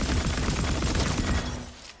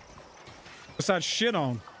 Besides shit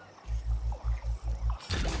on.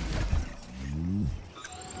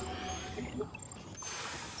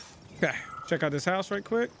 Okay, check out this house right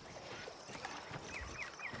quick.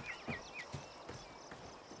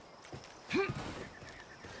 You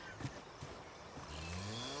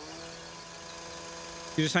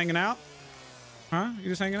just hanging out? Huh? You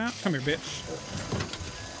just hanging out? Come here, bitch.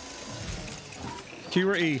 Q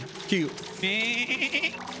or E? Q.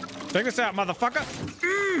 Check this out, motherfucker.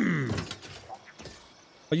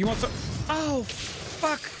 Oh, you want some? Oh,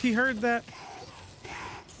 fuck. He heard that.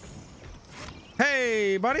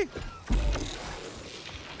 Hey, buddy.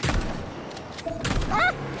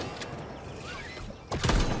 Ah!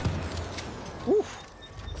 Oof.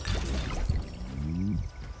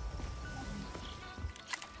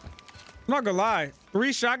 I'm not gonna lie.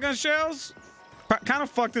 3 shotgun shells kind of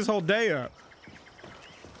fucked this whole day up.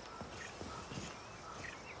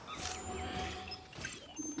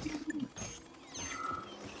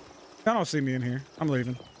 I don't see me in here. I'm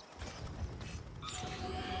leaving.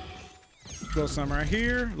 Little something right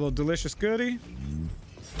here. A little delicious goodie.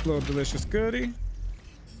 Little delicious goodie.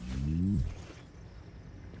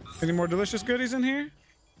 Any more delicious goodies in here?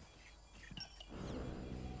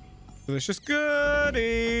 Delicious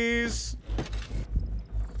goodies.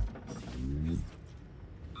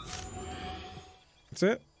 That's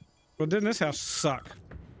it. Well, didn't this house suck?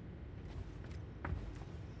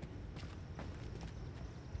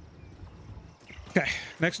 Okay,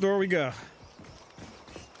 next door we go.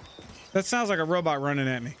 That sounds like a robot running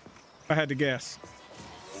at me, if I had to guess.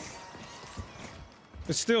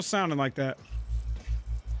 It's still sounding like that.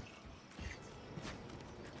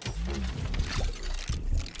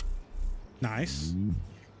 Nice.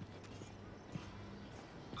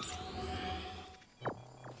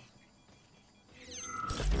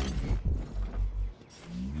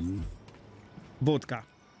 Vodka.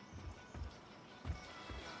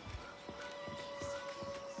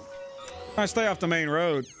 I stay off the main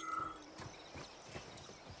road.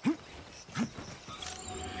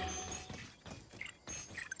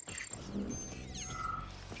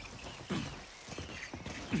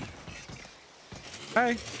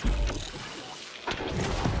 Hey.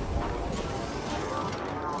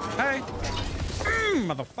 Hey.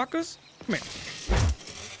 Motherfuckers. Come here.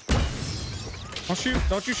 Don't shoot.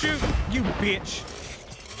 Don't you shoot. You bitch.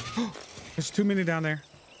 There's too many down there.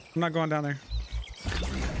 I'm not going down there.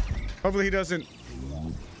 Hopefully he doesn't.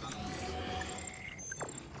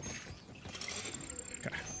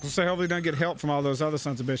 Okay. I'll say hopefully he doesn't get help from all those other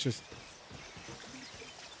sons of bitches.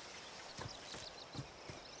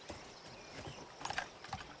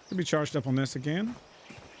 Could be charged up on this again.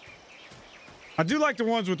 I do like the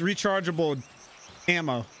ones with rechargeable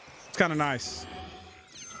ammo. It's kind of nice.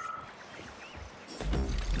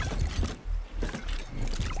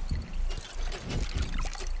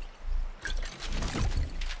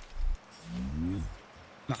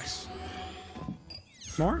 Nice.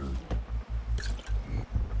 More?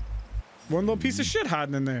 One little piece of shit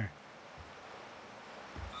hiding in there.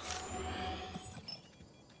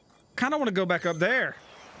 Kind of want to go back up there.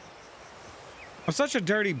 I'm such a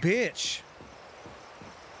dirty bitch.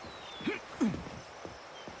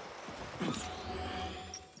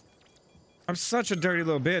 I'm such a dirty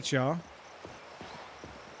little bitch, y'all.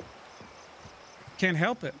 Can't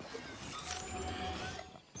help it.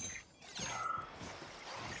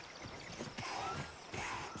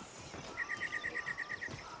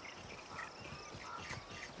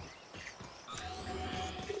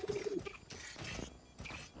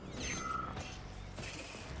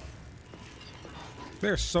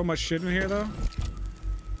 There's so much shit in here, though.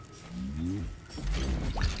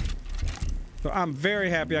 So I'm very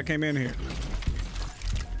happy I came in here.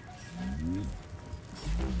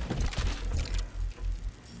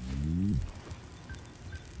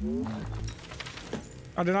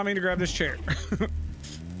 I did not mean to grab this chair.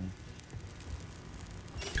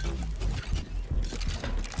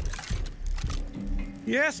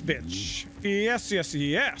 Yes, bitch. Yes, yes,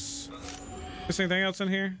 yes. Is there anything else in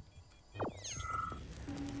here?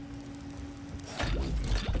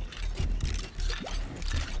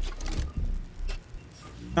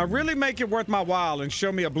 Now really make it worth my while and show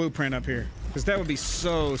me a blueprint up here, because that would be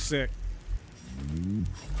so sick.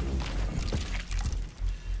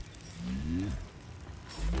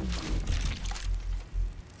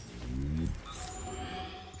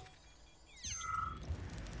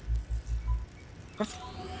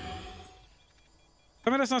 I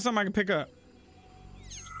mean, that's not something I can pick up.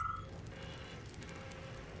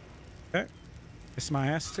 Okay. Kiss my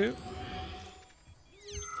ass too.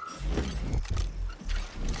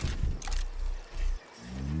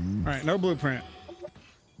 All right, no blueprint.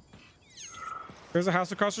 There's a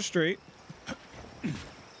house across the street.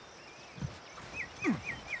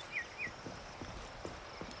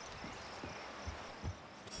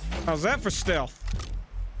 How's that for stealth?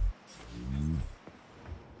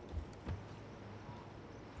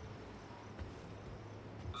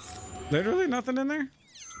 Literally nothing in there?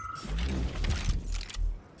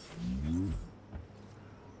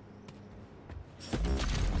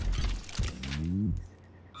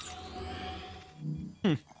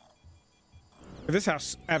 This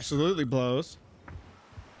house absolutely blows.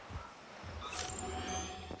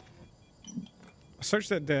 Search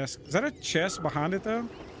that desk. Is that a chest behind it though?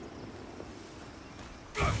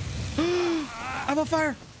 I'm on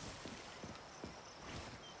fire.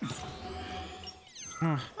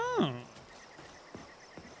 Uh-huh.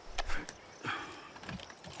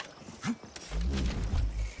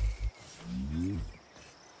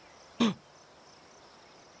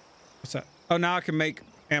 What's that? Oh, now I can make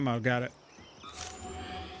ammo. Got it.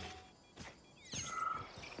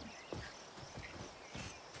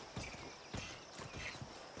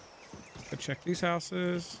 Go check these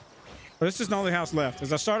houses. Oh, this is the only house left.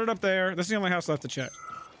 As I started up there, this is the only house left to check.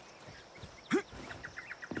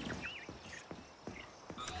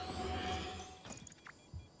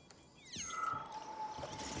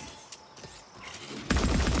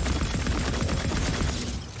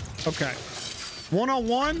 Okay.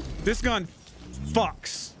 One-on-one, this gun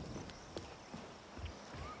fucks.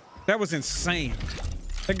 That was insane.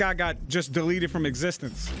 That guy got just deleted from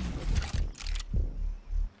existence.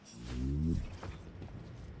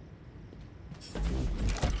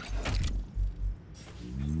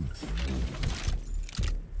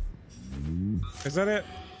 Is that it?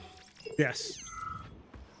 Yes.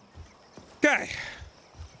 Okay.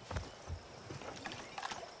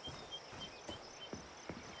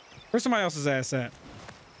 Where's somebody else's ass at?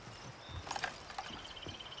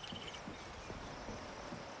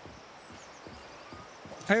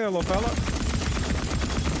 Hey there, little fella.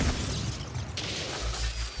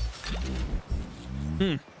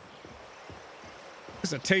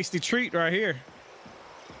 It's a tasty treat right here.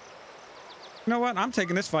 You know what? I'm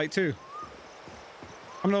taking this fight too.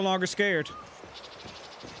 I'm no longer scared.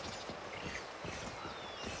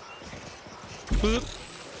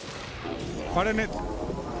 Why didn't it?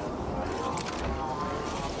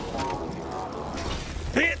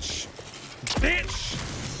 Bitch! Bitch!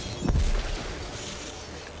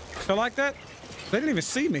 So like that? They didn't even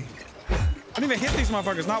see me. I didn't even hit these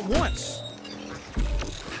motherfuckers, not once.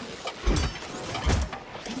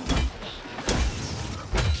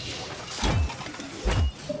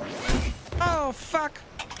 Oh, fuck.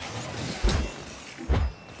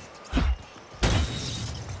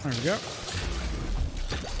 There we go.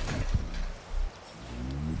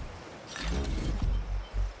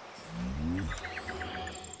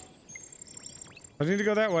 I need to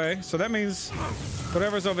go that way, so that means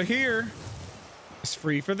whatever's over here is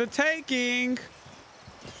free for the taking.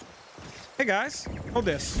 Hey guys, hold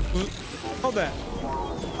this. Hold that.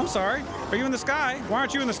 I'm sorry. Are you in the sky? Why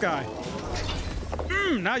aren't you in the sky?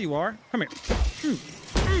 Now you are. Come here.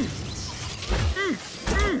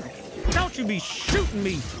 Don't you be shooting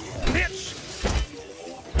me, bitch.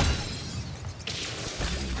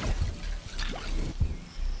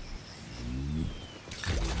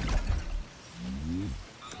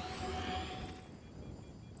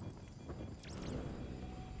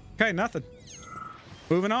 Okay, nothing.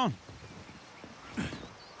 Moving on.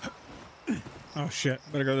 Oh shit,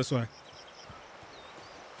 better go this way.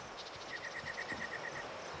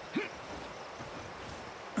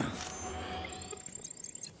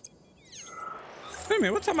 Wait a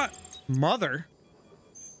minute, what's talking about? Mother?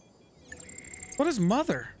 What is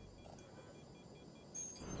mother?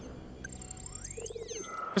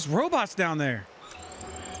 There's robots down there.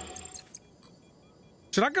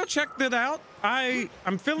 Should I go check that out?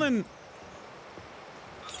 I'm feeling...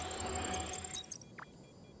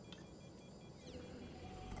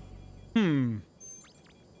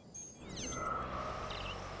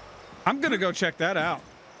 I'm gonna go check that out.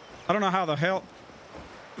 I don't know how the hell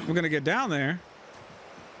we're gonna get down there.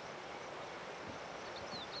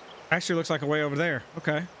 Actually looks like a way over there.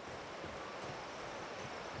 Okay.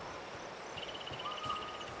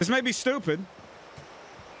 This may be stupid.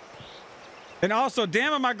 And also,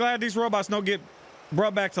 damn am I glad these robots don't get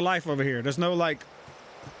brought back to life over here. There's no, like,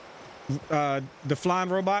 the flying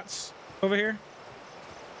robots over here.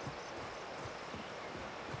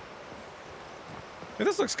 Hey,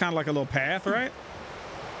 this looks kind of like a little path, right?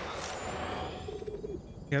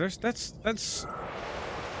 Yeah, that's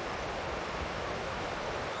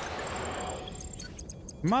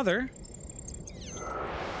Mother.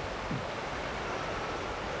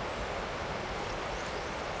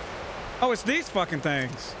 Oh, it's these fucking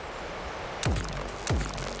things.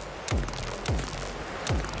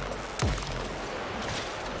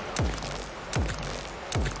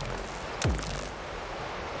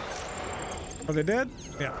 Are they dead?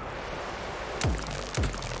 Yeah.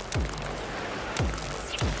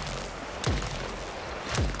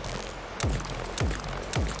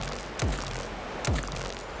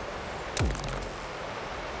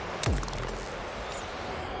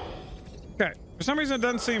 Okay. For some reason, it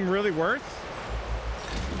doesn't seem really worth.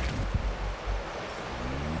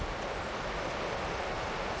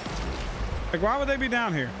 Like, why would they be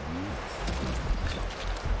down here?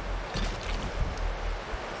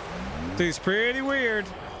 Seems pretty weird.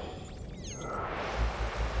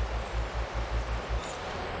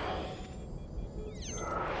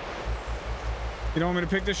 You don't want me to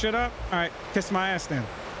pick this shit up? All right, kiss my ass then.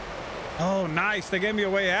 Oh, nice. They gave me a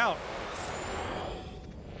way out.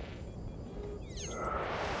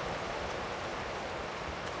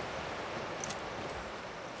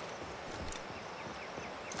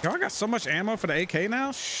 Y'all got so much ammo for the AK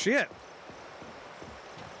now? Shit.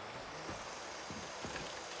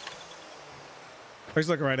 He's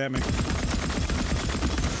looking right at me.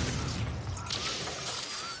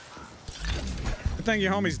 Good thing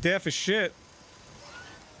your homie's deaf as shit.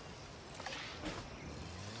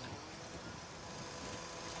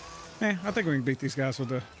 Eh, I think we can beat these guys with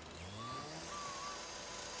the...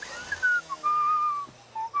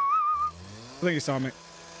 I think he saw me.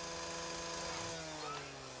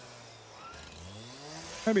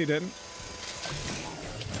 Maybe he didn't.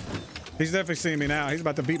 He's definitely seeing me now. He's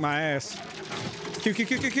about to beat my ass. Q.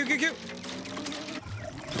 Shit.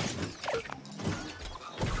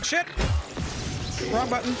 Wrong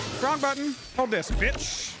button. Wrong button. Hold this,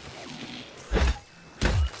 bitch.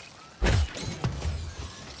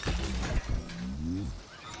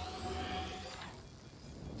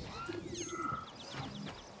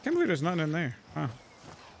 Can't believe there's nothing in there. Huh.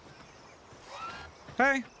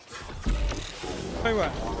 Hey. Hey,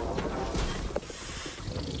 what?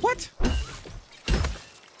 What?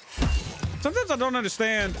 Sometimes I don't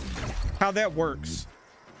understand how that works.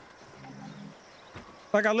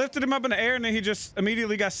 Like, I lifted him up in the air and then he just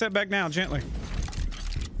immediately got set back down gently.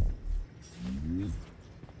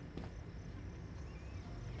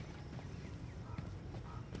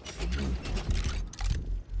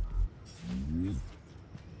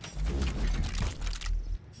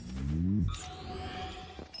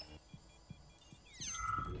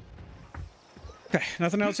 Okay,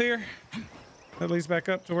 nothing else here. That leads back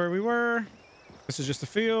up to where we were. This is just a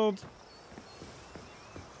field.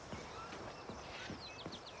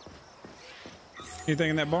 Anything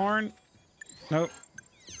in that barn? Nope.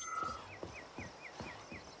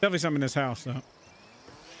 Definitely something in this house, though.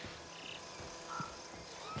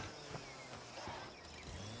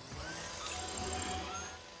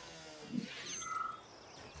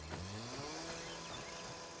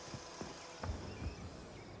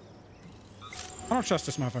 I don't trust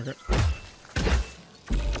this motherfucker.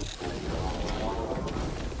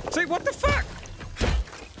 See, what the fuck?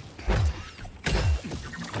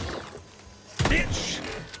 Bitch!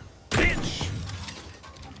 Bitch!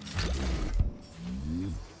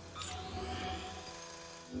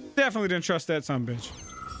 Definitely didn't trust that son of a bitch.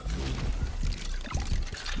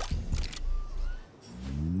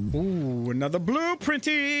 Ooh, another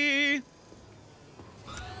blueprinty!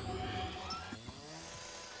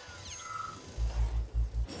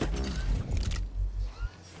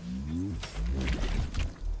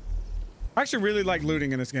 I actually really like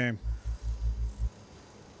looting in this game.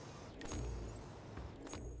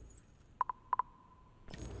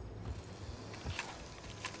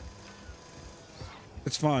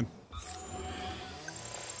 It's fun.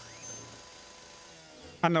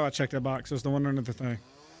 I know I checked that box. There's the one under the thing.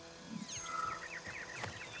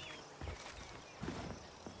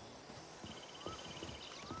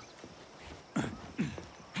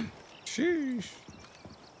 Sheesh.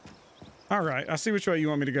 All right, I see which way you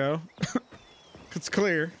want me to go. It's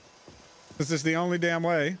clear. This is the only damn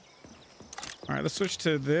way. All right, let's switch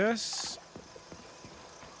to this.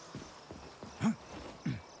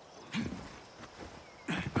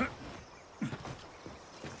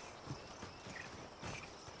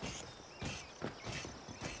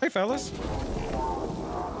 Hey, fellas.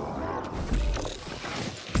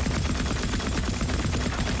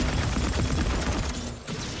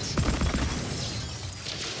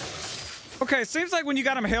 Okay, it seems like when you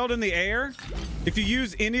got them held in the air, if you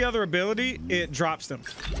use any other ability, it drops them.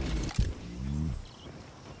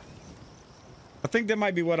 I think that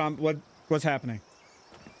might be what's happening.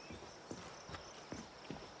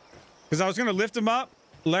 Because I was gonna lift them up,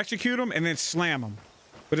 electrocute them, and then slam them.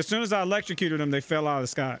 But as soon as I electrocuted them, they fell out of the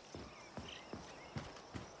sky.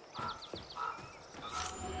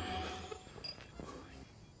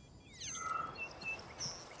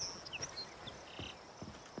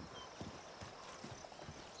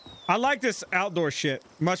 I like this outdoor shit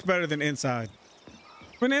much better than inside.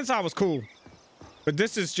 When inside was cool, but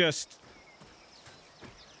this is just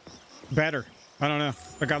better. I don't know.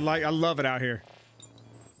 Like I love it out here.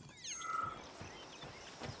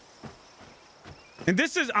 And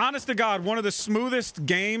this is, honest to God, one of the smoothest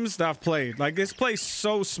games that I've played. Like, this plays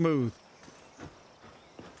so smooth.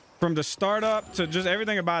 From the startup to just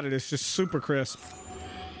everything about it, it's just super crisp.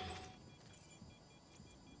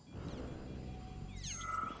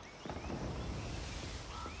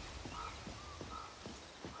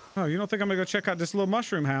 Oh, you don't think I'm gonna go check out this little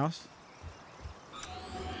mushroom house?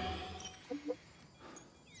 What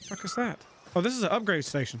the fuck is that? Oh, this is an upgrade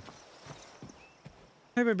station.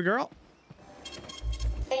 Hey, baby girl.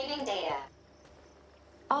 Saving data.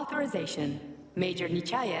 Authorization. Major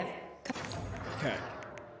Nechayev. Okay.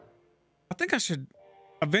 I think I should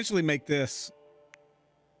eventually make this.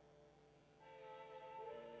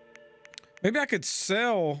 Maybe I could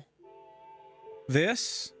sell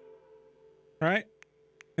this, right?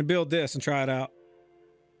 And build this and try it out.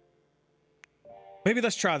 Maybe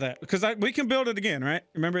let's try that because we can build it again, right?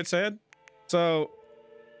 Remember it said? So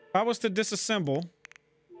if I was to disassemble,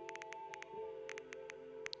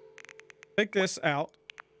 take this out.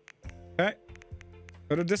 Okay.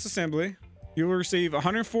 Go to disassembly. You will receive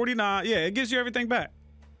 149. Yeah, it gives you everything back.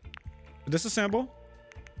 Disassemble.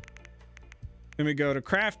 Then we go to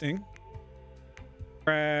crafting.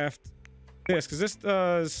 Craft this because this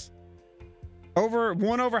does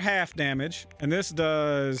one over half damage, and this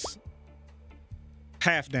does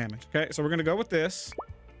half damage. Okay, so we're gonna go with this.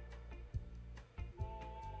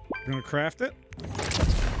 We're gonna craft it.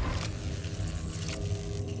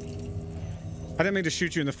 I didn't mean to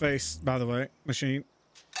shoot you in the face, by the way, machine.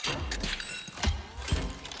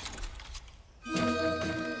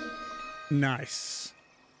 Nice.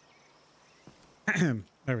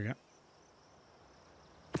 There we go.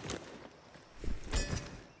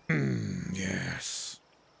 Yes.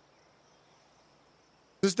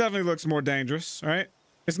 This definitely looks more dangerous, right?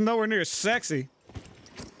 It's nowhere near as sexy.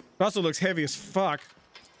 It also looks heavy as fuck.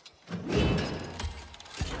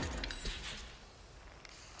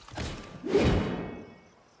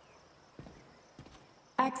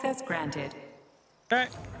 Access granted. Okay.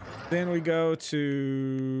 Then we go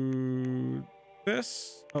to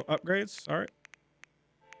this. Oh, upgrades. All right.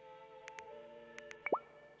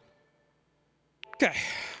 Okay.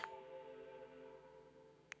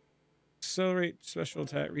 Accelerate special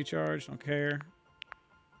attack recharge. Don't care.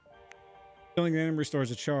 Killing the enemy restores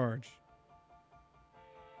a charge.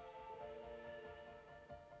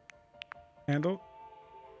 Handle.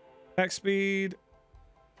 Attack speed.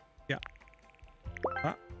 Yeah.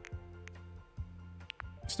 Ah.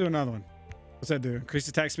 Let's do another one. What's that do? Increase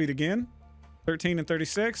attack speed again. 13 and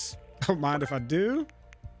 36. Don't mind if I do.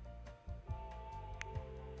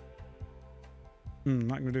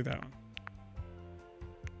 Not gonna do that one.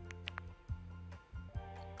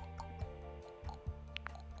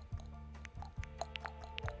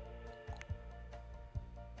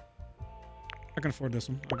 I can afford this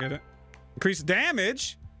one. I'll get it. Increase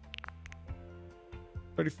damage.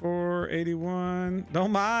 34, 81.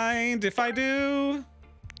 Don't mind if I do.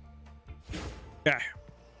 Yeah.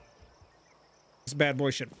 This bad boy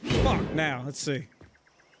should fuck now. Let's see.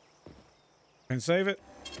 And save it.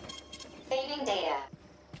 Saving data.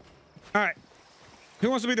 All right. Who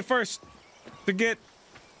wants to be the first to get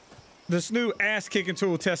this new ass kicking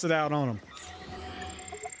tool tested out on him?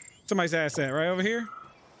 Somebody's ass at right over here.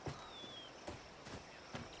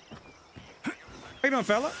 How you doing,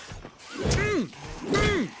 fella?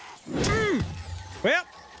 Well,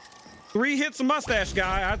 3 hits a mustache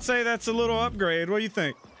guy. I'd say that's a little upgrade. What do you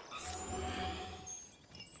think?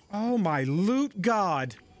 Oh my loot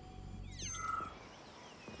god.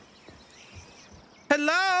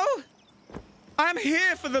 Hello? I'm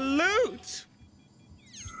here for the loot.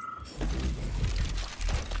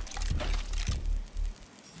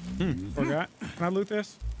 Forgot. Can I loot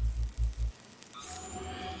this?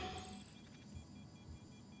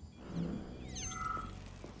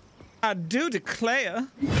 I do declare.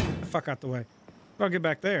 The fuck out the way. I'll get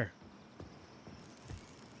back there.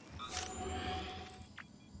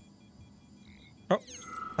 Oh,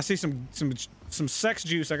 I see some sex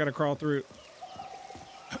juice I gotta crawl through.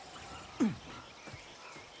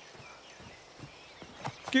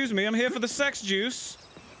 Excuse me, I'm here for the sex juice.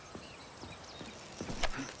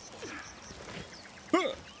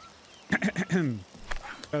 Try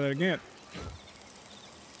that again.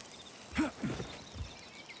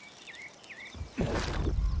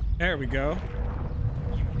 There we go.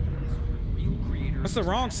 That's the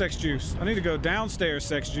wrong sex juice. I need to go downstairs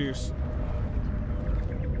sex juice.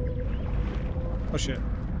 Oh shit.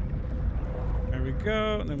 There we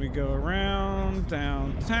go. And then we go around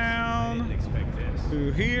downtown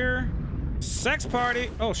to here. Sex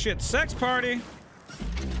party. Oh shit, sex party.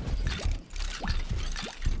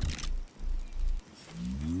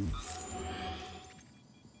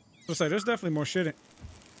 Let's say there's definitely more shit in.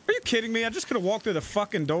 Are you kidding me? I just could have walked through the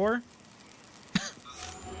fucking door.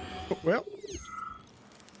 Well.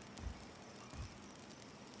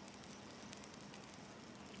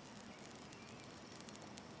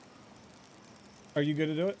 Are you good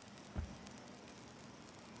to do it?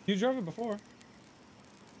 You drove it before.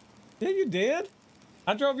 Yeah, you did.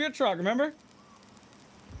 I drove your truck, remember?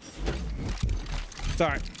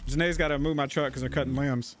 Sorry. Janae's got to move my truck because they're cutting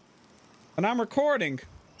limbs. And I'm recording.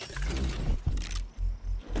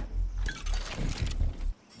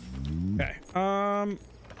 Okay.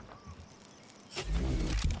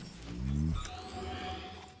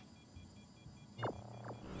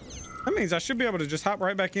 That means I should be able to just hop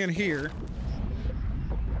right back in here.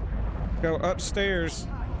 Go upstairs.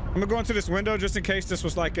 I'm gonna go into this window just in case this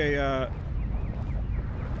was like a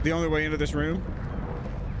the only way into this room.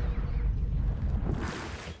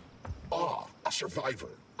 Oh, a survivor.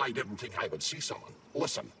 I didn't think I would see someone.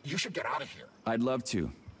 Listen, you should get out of here. I'd love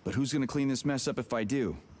to, but who's gonna clean this mess up if I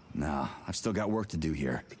do? Nah, I've still got work to do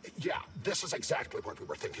here. Yeah, this is exactly what we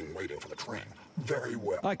were thinking waiting for the train. Very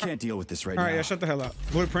well. I can't deal with this right now. All right, yeah, shut the hell up.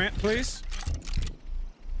 Blueprint, please.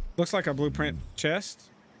 Looks like a blueprint chest.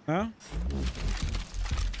 Huh?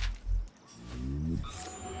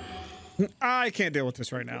 I can't deal with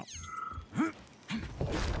this right now.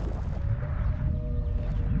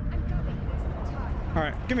 All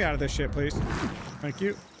right, get me out of this shit, please. Thank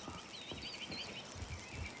you.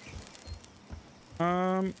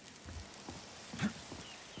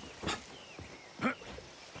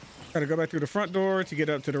 Gotta go back through the front door to get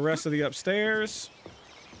up to the rest of the upstairs.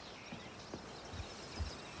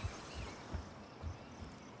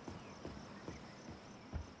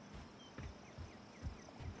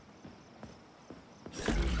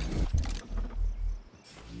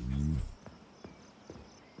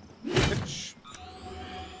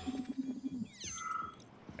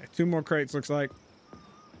 Okay, 2 more crates, looks like.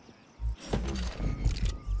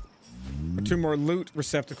 Or 2 more loot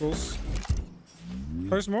receptacles.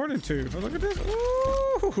 There's more than 2. Oh, look at this.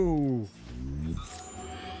 Ooh.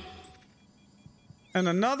 And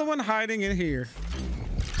another one hiding in here.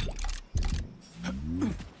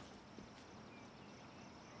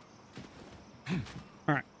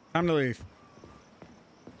 All right, time to leave.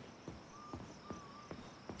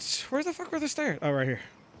 Where the fuck were the stairs? Oh, right here.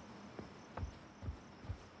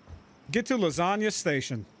 Get to Lasagna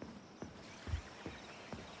Station.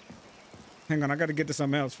 Hang on, I gotta get to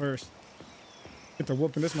something else first. Get to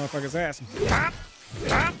whooping this motherfucker's ass. Pop!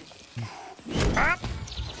 Pop! Pop!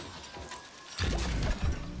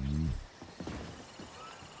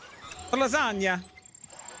 The lasagna.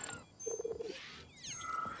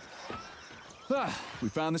 Ah, we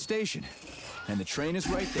found the station. And the train is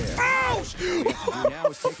right there. Ow! All we have to do now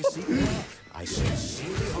is take a seat and left. I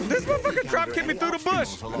sincerely This motherfucker drop kicked me through the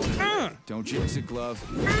bush. Don't jinx it, Glove.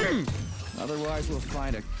 Otherwise, we'll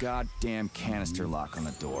find a goddamn canister lock on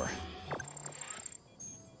the door.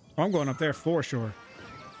 Oh, I'm going up there for sure.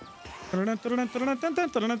 This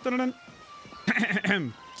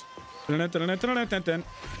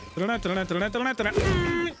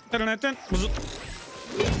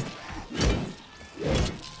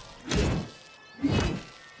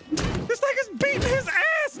thing is beating his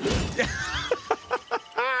ass.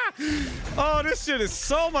 Oh, this shit is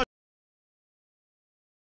so much.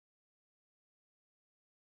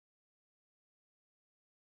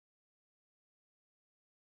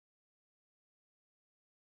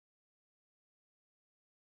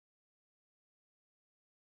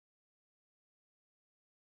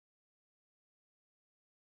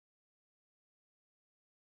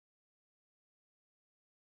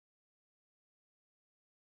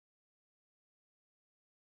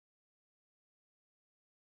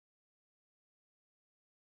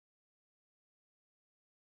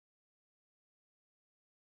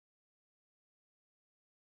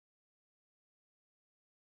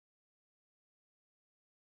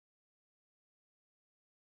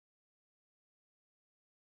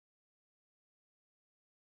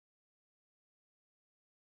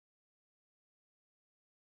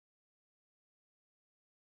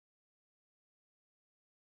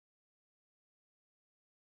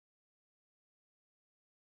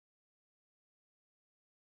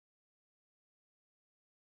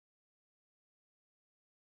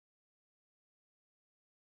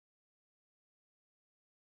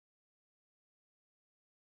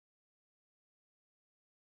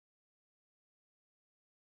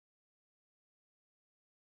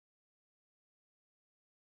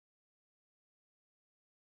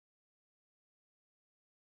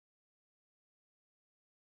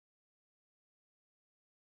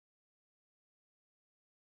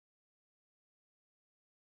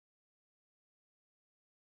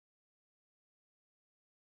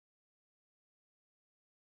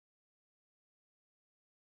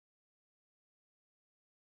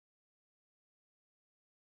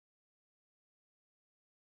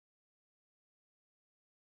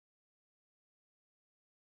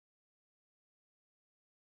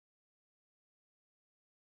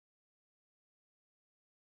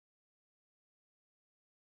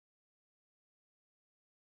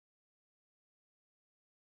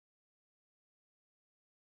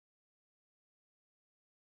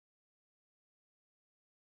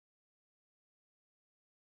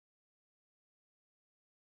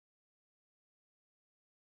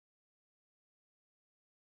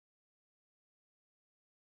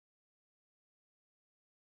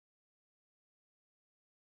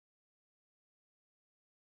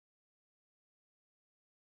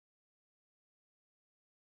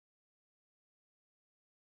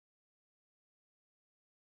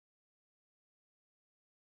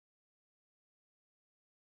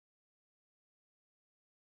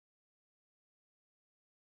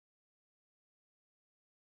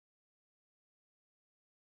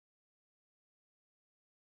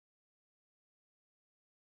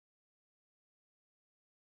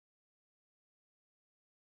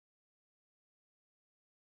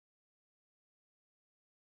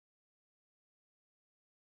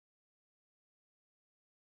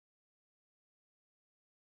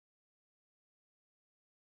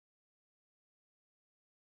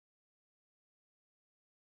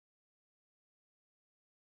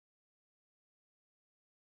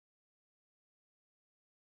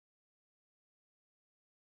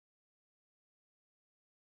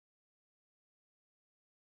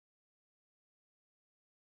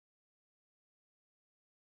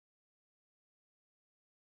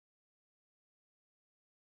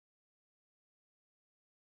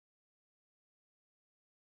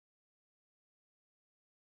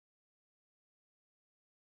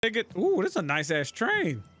 Ticket. Ooh, this is a nice ass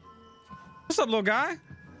train. What's up, little guy?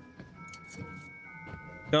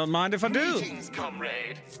 Don't mind if I do. Greetings,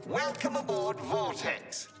 comrade. Welcome aboard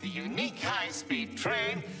Vortex, the unique high-speed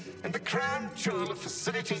train and the crown jewel of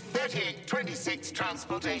Facility 3826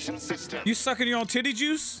 transportation system. You sucking your own titty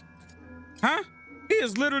juice? Huh? He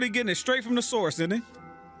is literally getting it straight from the source, isn't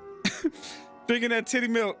he? Drinking that titty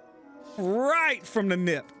milk right from the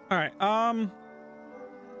nip. All right,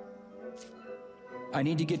 I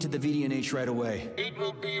need to get to the VDNH right away. It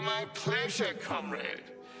will be my pleasure, comrade.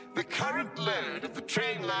 The current load of the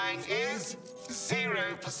train line is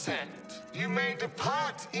 0%. You may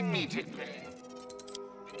depart immediately.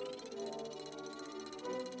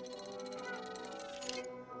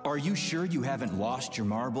 Are you sure you haven't lost your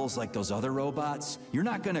marbles like those other robots? You're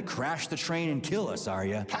not gonna crash the train and kill us, are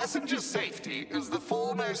you? Passenger safety is the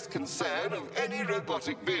foremost concern of any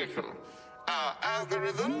robotic vehicle. Our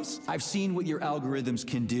algorithms... I've seen what your algorithms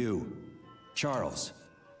can do. Charles,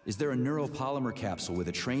 is there a neuropolymer capsule with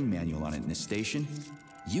a train manual on it in this station?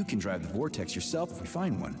 You can drive the Vortex yourself if we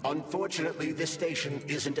find one. Unfortunately, this station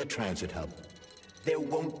isn't a transit hub. There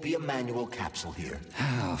won't be a manual capsule here.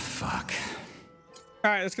 Oh, fuck.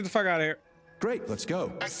 all right, let's get the fuck out of here. Great, let's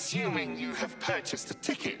go. Assuming you have purchased a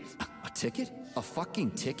ticket. A ticket? A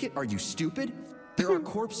fucking ticket? Are you stupid? There are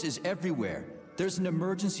corpses everywhere. There's an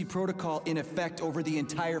emergency protocol in effect over the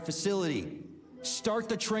entire facility. Start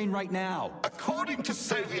the train right now. According to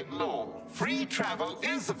Soviet law, free travel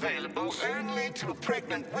is available only to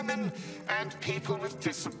pregnant women and people with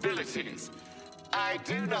disabilities. I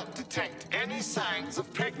do not detect any signs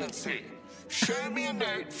of pregnancy. Show me a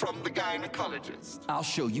note from the gynecologist. I'll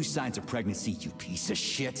show you signs of pregnancy, you piece of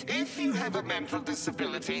shit. If you have a mental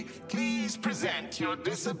disability, please present your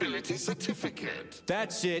disability certificate.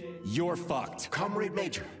 That's it. You're fucked. Comrade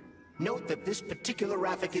Major, note that this particular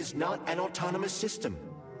Raffic is not an autonomous system.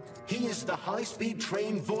 He is the high-speed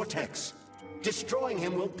train Vortex. Destroying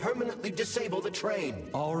him will permanently disable the train.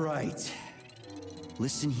 All right.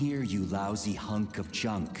 Listen here, you lousy hunk of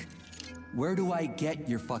junk. Where do I get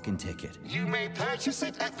your fucking ticket? You may purchase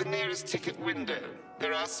it at the nearest ticket window.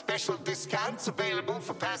 There are special discounts available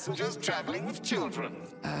for passengers traveling with children.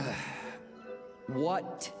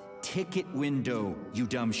 What ticket window, you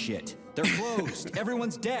dumb shit? They're closed.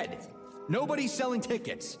 Everyone's dead. Nobody's selling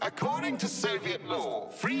tickets. According to Soviet law,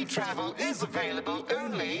 free travel is available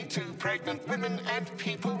only to pregnant women and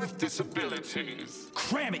people with disabilities.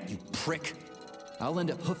 Cram it, you prick. I'll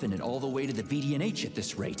end up hoofing it all the way to the VDNH at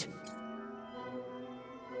this rate.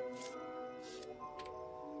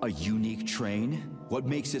 A unique train? What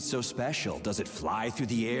makes it so special? Does it fly through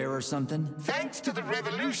the air or something? Thanks to the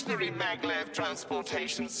revolutionary maglev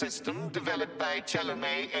transportation system developed by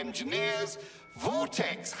Chalamet engineers,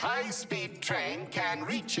 Vortex high-speed train can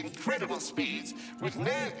reach incredible speeds with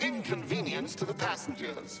no inconvenience to the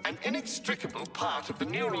passengers. An inextricable part of the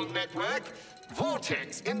neural network,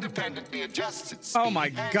 Vortex independently adjusts its speed. Oh my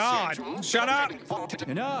God! Shut up!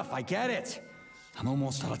 Enough, I get it. I'm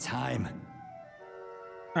almost out of time.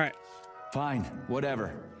 All right. Fine,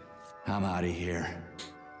 whatever. I'm out of here.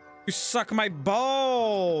 You suck my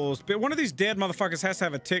balls. But one of these dead motherfuckers has to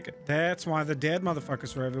have a ticket. That's why the dead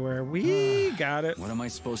motherfuckers are everywhere. We got it. What am I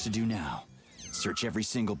supposed to do now? Search every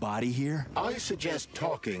single body here? I suggest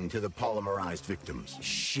talking to the polymerized victims.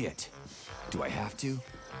 Shit. Do I have to?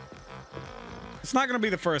 It's not gonna be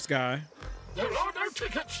the first guy. There are no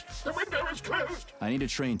tickets. The window is closed. I need a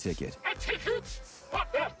train ticket. A ticket?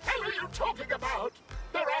 What the hell are you talking about?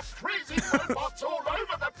 There are crazy robots all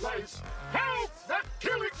over the place. Help! They're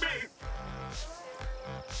killing me.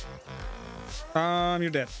 You're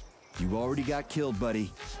dead. You already got killed,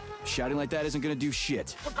 buddy. Shouting like that isn't gonna do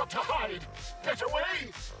shit. I've got to hide. Get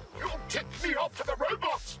away. You'll tip me off to the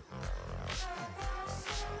robots.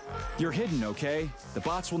 You're hidden, okay? The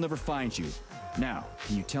bots will never find you. Now,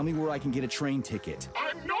 can you tell me where I can get a train ticket?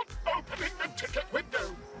 I'm not opening the ticket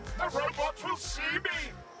window. The robots will see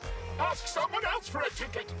me. Ask someone else for a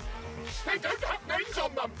ticket. They don't have names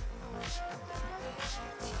on them.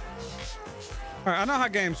 All right, I know how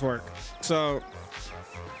games work, so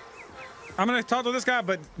I'm gonna talk to this guy,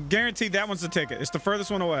 but guaranteed that one's the ticket. It's the furthest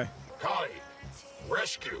one away. Kai,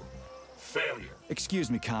 rescue, failure. Excuse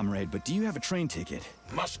me, comrade, but do you have a train ticket?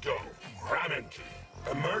 Must go. Ramen key.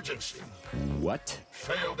 Emergency. What?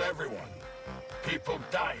 Failed everyone. People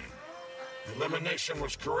dying. Elimination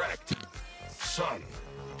was correct. Son.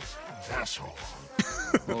 Asshole.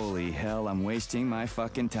 Holy hell, I'm wasting my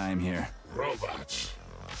fucking time here. Robots.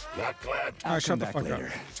 Not glad. All right, shut the back fuck later.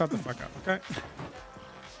 up. Shut the fuck up, okay?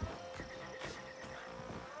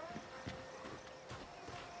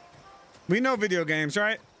 We know video games,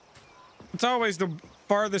 right? It's always the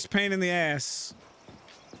farthest pain in the ass.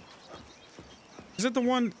 Is it the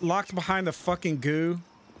one locked behind the fucking goo?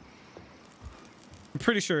 I'm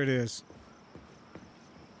pretty sure it is.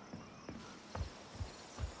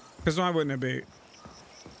 Because why wouldn't it be?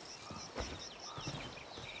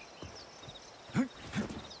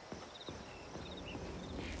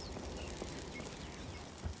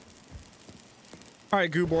 All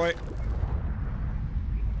right, goo boy.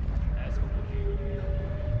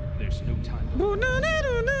 There's no time.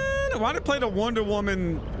 Why did it play the Wonder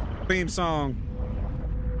Woman theme song?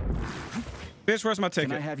 Bitch, where's my ticket?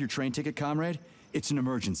 Can I have your train ticket, comrade? It's an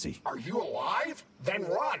emergency. Are you alive? Then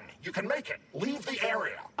run. You can make it. Leave the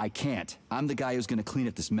area. I can't. I'm the guy who's gonna clean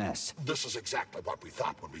up this mess. This is exactly what we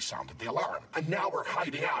thought when we sounded the alarm. And now we're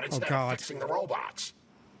hiding out instead of fixing the robots.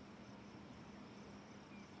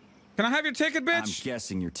 Can I have your ticket, bitch? I'm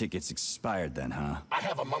guessing your ticket's expired then, huh? I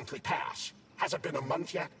have a monthly pass. Has it been a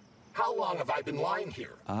month yet? How long have I been lying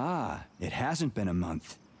here? Ah, it hasn't been a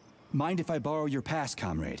month. Mind if I borrow your pass,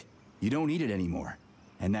 comrade? You don't need it anymore.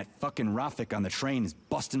 And that fucking Rafik on the train is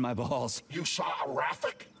busting my balls. You saw a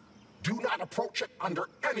Rafik? Do not approach it under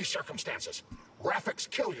any circumstances. Rafiks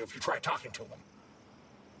kill you if you try talking to them.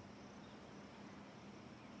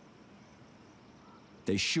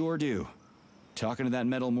 They sure do. Talking to that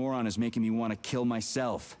metal moron is making me want to kill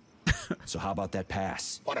myself. So how about that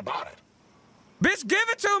pass? What about it? Bitch, give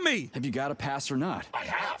it to me! Have you got a pass or not? I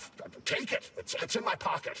have. Take it. It's in my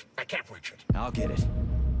pocket. I can't reach it. I'll get it.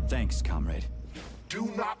 Thanks, comrade.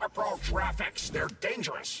 Do not approach Rafiks. They're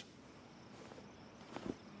dangerous.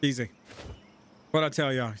 Easy. What'd I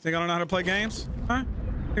tell y'all? You think I don't know how to play games? Huh?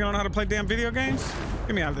 Think I don't know how to play damn video games?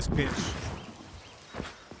 Get me out of this bitch.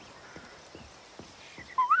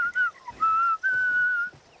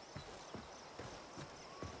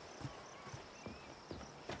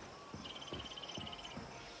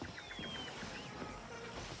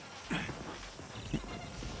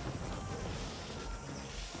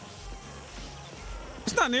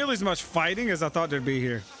 It's not nearly as much fighting as I thought there'd be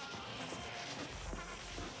here.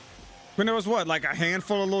 When there was what, like a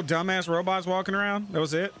handful of little dumbass robots walking around? That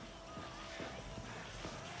was it?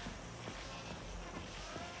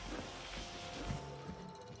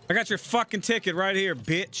 I got your fucking ticket right here,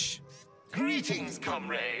 bitch. Greetings,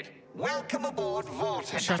 comrade. Welcome aboard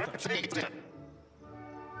Vortex.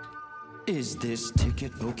 Is this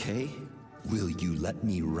ticket okay? Will you let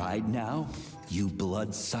me ride now, you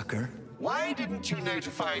bloodsucker? Why didn't you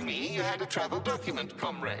notify me you had a travel document,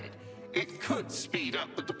 comrade? It could speed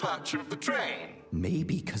up the departure of the train.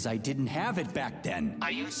 Maybe because I didn't have it back then.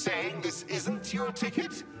 Are you saying this isn't your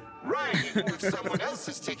ticket? Riding with someone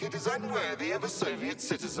else's ticket is unworthy of a Soviet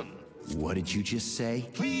citizen. What did you just say?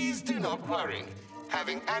 Please do not worry.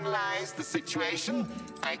 Having analyzed the situation,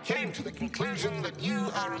 I came to the conclusion that you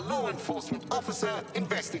are a law enforcement officer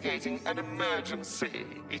investigating an emergency.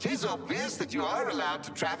 It is obvious that you are allowed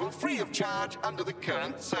to travel free of charge under the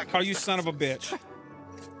current circumstances. Oh, you son of a bitch.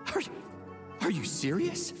 Are you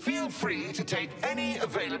serious? Feel free to take any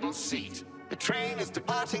available seat. The train is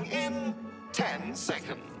departing in 10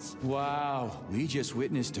 seconds. Wow, we just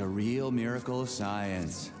witnessed a real miracle of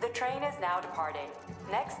science. The train is now departing.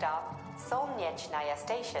 Next stop, Solnechnaya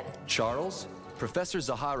Station. Charles? Professor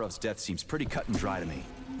Zaharov's death seems pretty cut and dry to me.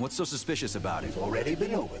 What's so suspicious about it? Already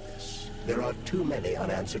been over this. There are too many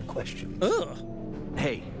unanswered questions. Ugh.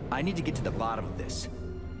 Hey, I need to get to the bottom of this.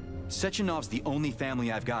 Sechenov's the only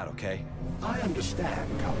family I've got, okay? I understand,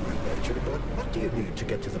 Comrade Major, but what do you need to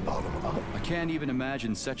get to the bottom of? I can't even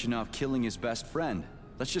imagine Sechenov killing his best friend.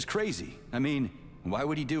 That's just crazy. I mean, why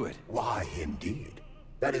would he do it? Why, indeed.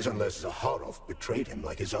 That is unless Zaharov betrayed him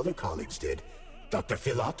like his other colleagues did. Dr.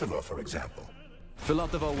 Filatova, for example.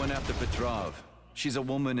 Filatova went after Petrov. She's a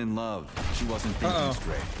woman in love. She wasn't thinking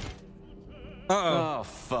straight. Oh,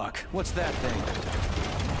 fuck. What's that thing?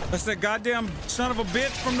 That's that goddamn son of a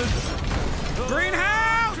bitch from the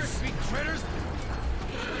greenhouse!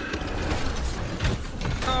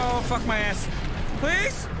 Oh, fuck my ass.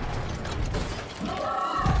 Please?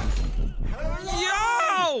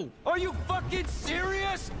 Yo! Are you fucking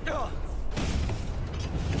serious?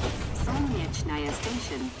 Solnechnaya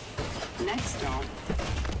Station. Next stop.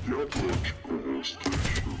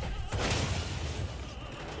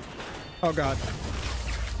 Oh, God.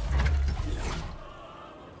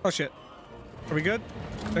 Oh, shit. Are we good?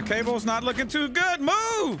 The cable's not looking too good.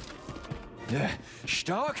 Move!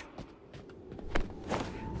 Stark?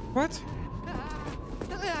 What?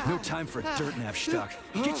 No time for a dirt nap, Stuck.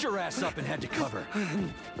 Get your ass up and head to cover.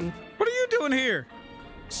 What are you doing here?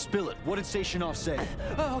 Spill it. What did Sechenov say?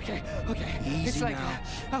 Oh, okay. Easy it's like, now.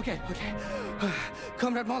 Okay.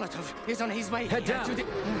 Comrade Molotov is on his way. Head down. To the...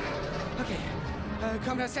 Okay.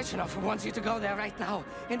 Comrade Sechenov wants you to go there right now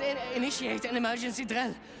and initiate an emergency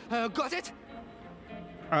drill. Got it?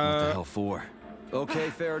 What the hell for? Okay,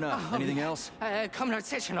 fair enough. Anything else? Comrade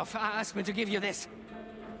Sechenov asked me to give you this.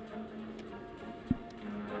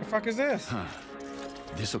 The fuck is this? Huh.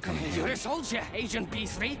 This'll come in You're handy. a soldier, Agent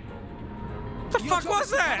B3. What the fuck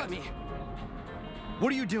was that? Cover me.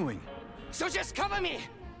 What are you doing? So just cover me.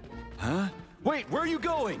 Huh? Wait, where are you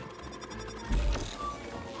going?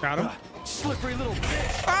 Got him. Slippery little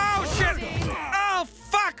bitch. Oh shit! Oh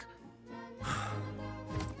fuck!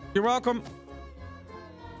 You're welcome.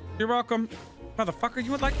 You're welcome. Motherfucker,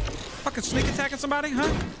 you would like fucking sneak attacking somebody,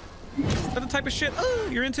 huh? Is that the type of shit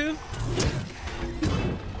you're into?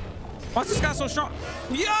 Why's this guy so strong?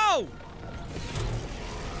 Yo!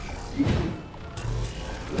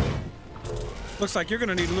 Looks like you're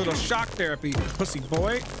gonna need a little shock therapy, pussy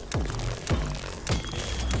boy.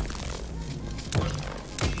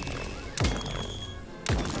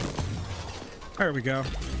 There we go.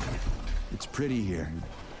 It's pretty here.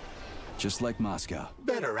 Just like Moscow.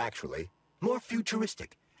 Better, actually. More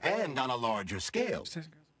futuristic. And on a larger scale.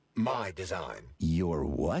 My design. Your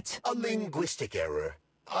what? A linguistic error.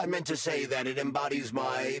 I meant to say that it embodies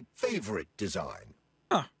my favorite design.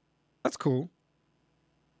 Huh. That's cool.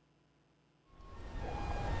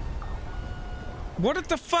 What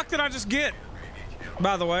the fuck did I just get?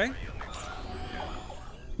 By the way.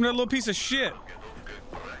 That little piece of shit.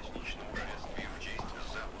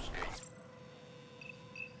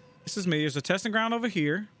 This is me. There's a testing ground over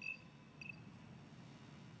here.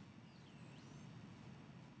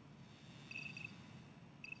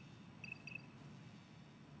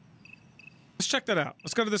 Let's check that out.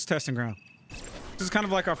 Let's go to this testing ground. This is kind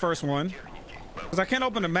of like our first one. Because I can't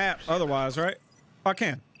open the map otherwise, right? Oh, I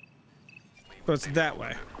can. So it's that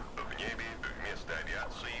way.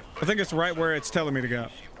 I think it's right where it's telling me to go.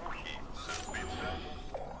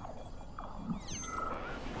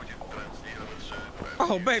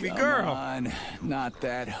 Oh, baby girl. Come on, not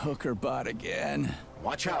that hooker bot again.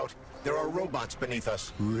 Watch out. There are robots beneath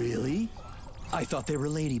us. Really? I thought they were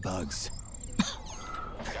ladybugs.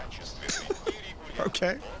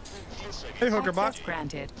 Okay. Hey, hooker bot.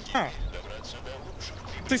 Granted. Huh.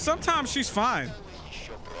 See, sometimes she's fine.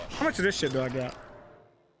 How much of this shit do I got? I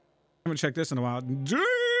haven't checked this in a while.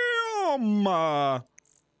 Damn! I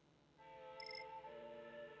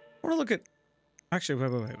want to look at... Actually,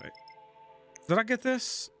 wait. Did I get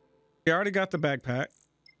this? Yeah, I already got the backpack.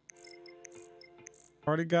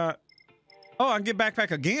 Already got... Oh, I can get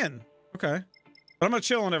backpack again. Okay. But I'm going to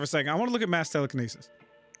chill on it for a second. I want to look at mass telekinesis.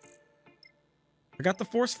 I got the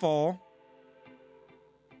force fall.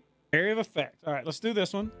 Area of effect. All right, let's do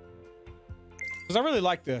this one. Because I really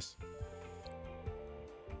like this.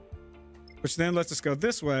 Which then lets us go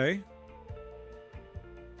this way.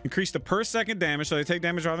 Increase the per second damage, so they take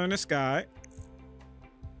damage rather in the sky.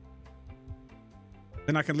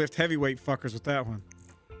 Then I can lift heavyweight fuckers with that one.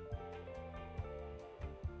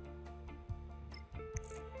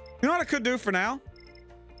 You know what I could do for now?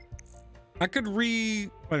 I could wait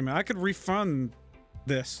a minute. I could refund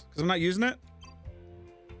this because I'm not using it.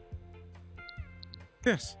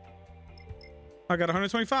 Yes. I got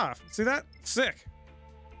 125. See that? Sick.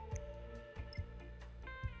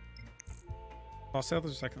 Lost health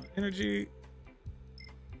is second energy.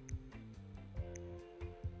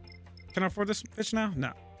 Can I afford this bitch now?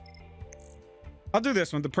 No. I'll do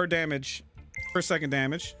this one. The per second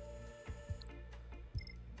damage.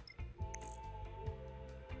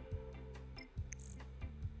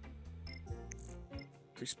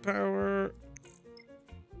 Increase power.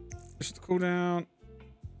 Push the cooldown.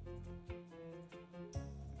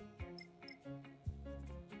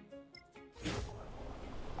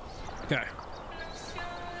 Okay.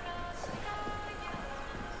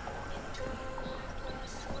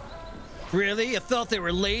 Really? I thought they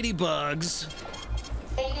were ladybugs.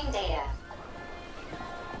 Saving data.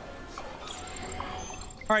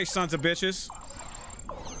 All right, sons of bitches.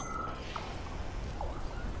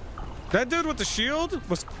 That dude with the shield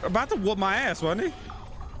was about to whoop my ass, wasn't he?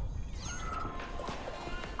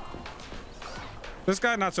 This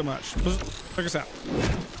guy, not so much. Check us out.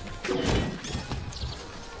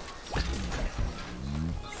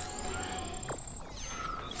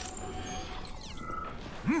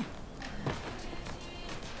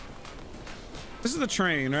 This is the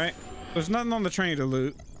train, right? There's nothing on the train to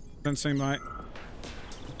loot. Doesn't seem like.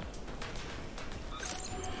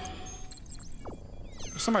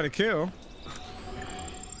 There's somebody to kill.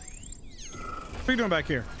 What are you doing back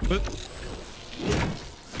here?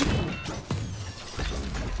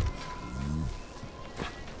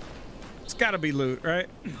 It's gotta be loot, right?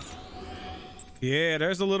 Yeah,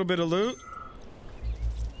 there's a little bit of loot.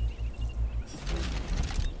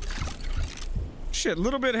 Shit,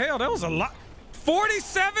 little bit of hell. That was a lot.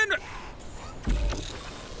 47?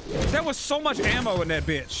 That was so much ammo in that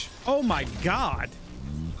bitch. Oh my God.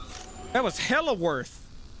 That was hella worth.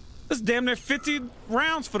 That's damn near 50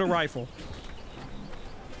 rounds for the rifle.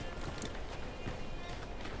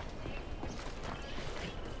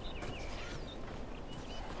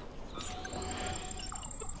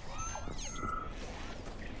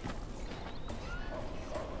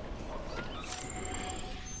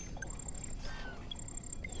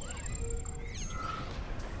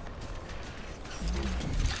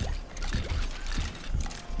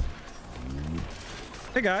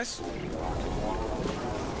 Hey guys.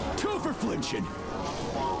 Two for flinching.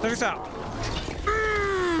 Check us out.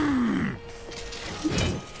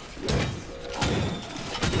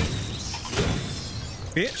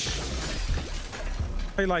 Bitch.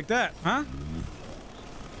 How you like that, huh?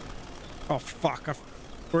 Oh fuck.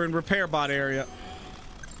 We're in repair bot area.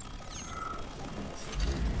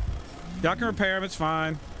 Y'all can repair them, it's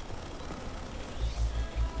fine.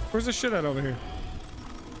 Where's the shit at over here?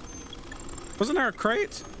 Wasn't there a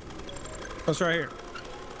crate? Oh, it's right here.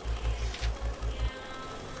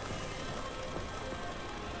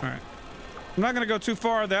 All right. I'm not gonna go too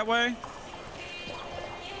far that way.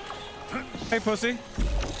 Hey, pussy.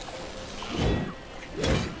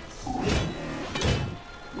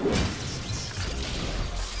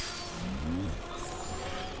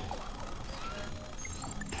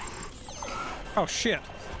 Oh, shit.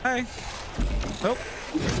 Hey. Nope.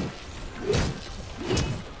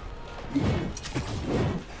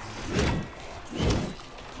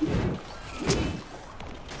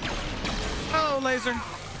 Laser.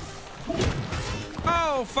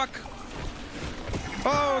 Oh, fuck.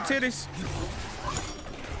 Oh, titties.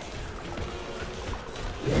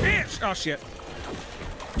 Bitch. Oh, shit.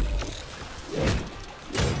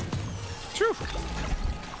 True.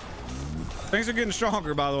 Things are getting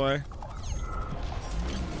stronger, by the way.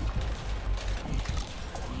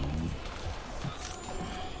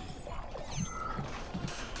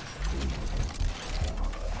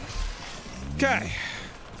 Okay.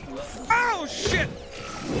 Oh, shit!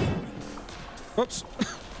 Whoops.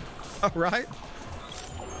 All right.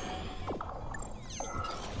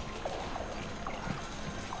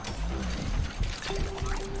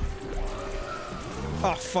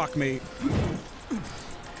 Oh, fuck me.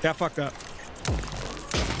 Yeah, fucked up.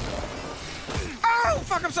 Oh,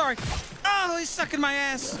 fuck, I'm sorry. Oh, he's sucking my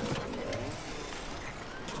ass.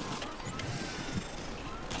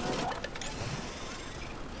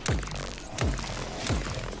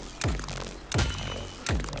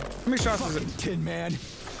 How many shots is it? Tin Man. You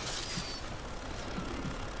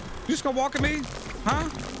just gonna walk at me? Huh?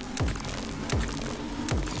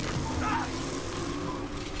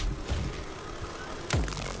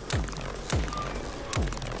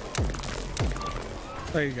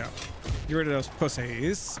 There you go. Get rid of those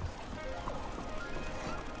pussies.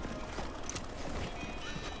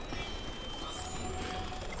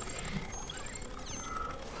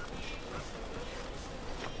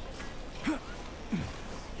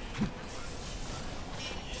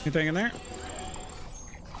 Anything in there?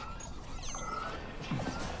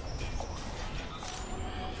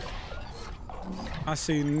 I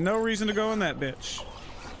see no reason to go in that bitch.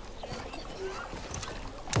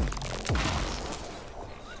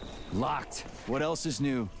 Locked. What else is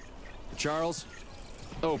new? Charles,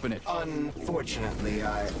 open it. Unfortunately,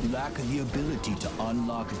 I lack the ability to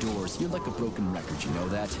unlock doors. You're like a broken record, you know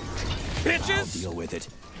that? Bitches! I'll deal with it.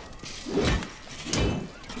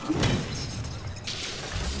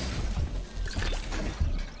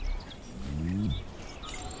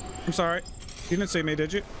 I'm sorry. You didn't see me,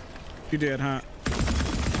 did you? You did, huh?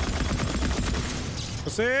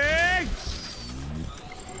 Pussy!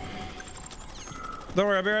 Don't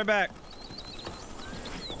worry, I'll be right back.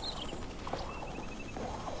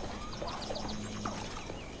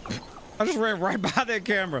 I just ran right by that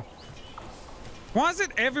camera. Why is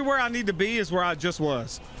it everywhere I need to be is where I just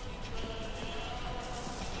was?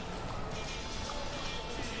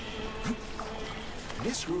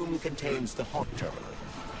 This room contains the Hawk terminal,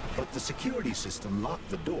 but the security system locked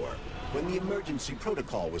the door when the emergency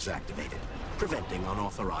protocol was activated, preventing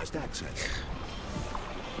unauthorized access.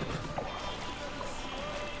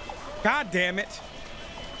 God damn it.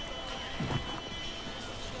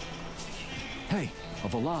 Hey, a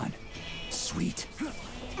Volan. Sweet.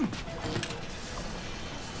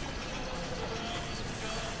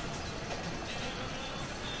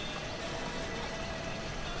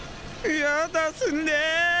 Yeah, that's in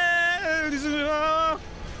there.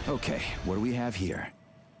 Okay, what do we have here?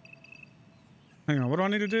 Hang on, what do I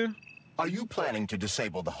need to do? Are you planning to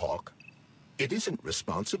disable the Hawk? It isn't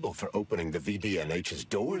responsible for opening the VDNH's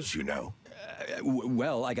doors, you know.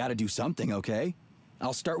 Well, I gotta do something, okay?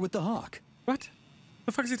 I'll start with the Hawk. What?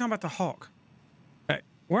 The fuck is he talking about the Hawk? Hey,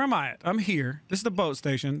 where am I at? I'm here. This is the boat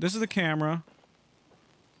station. This is the camera.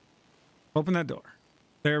 Open that door.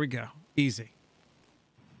 There we go. Easy.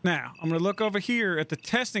 Now, I'm going to look over here at the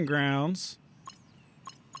testing grounds.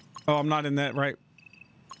 Oh, I'm not in that, right?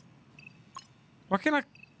 Why can't I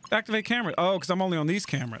activate camera? Oh, because I'm only on these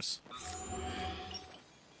cameras.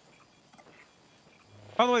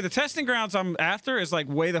 By the way, the testing grounds I'm after is like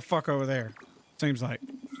way the fuck over there. Seems like.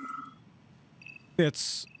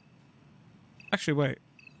 It's... Actually, wait.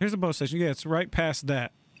 Here's the boat station. Yeah, it's right past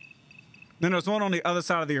that. Then there's one on the other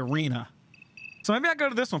side of the arena. So maybe I go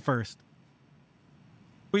to this one first.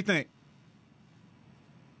 What do you think?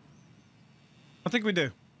 I think we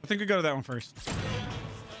do. I think we go to that one first.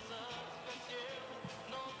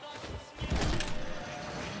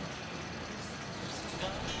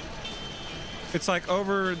 It's like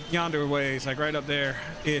over yonder ways, like right up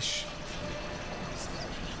there-ish.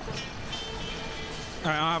 All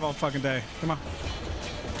right, I'll have all fucking day. Come on.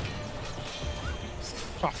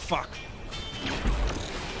 Oh, fuck.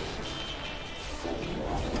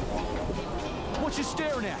 What you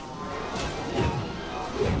staring at?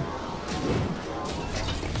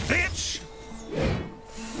 Bitch!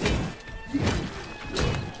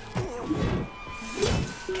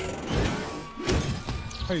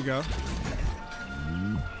 There you go.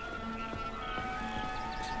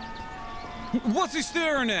 What's he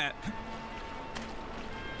staring at?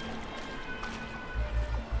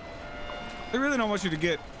 They really don't want you to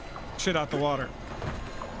get shit out the water.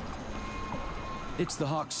 It's the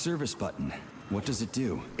Hawk's service button. What does it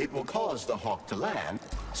do? It will cause the Hawk to land,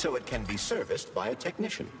 so it can be serviced by a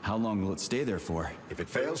technician. How long will it stay there for? If it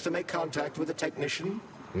fails to make contact with a technician,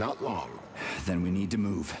 not long. Then we need to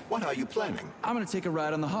move. What are you planning? I'm gonna take a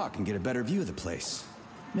ride on the Hawk and get a better view of the place.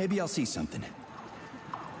 Maybe I'll see something.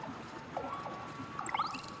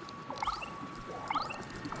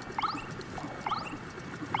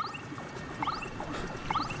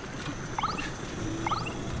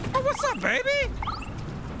 Oh, what's up, baby?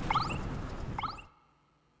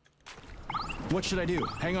 What should I do?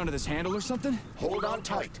 Hang on to this handle or something? Hold on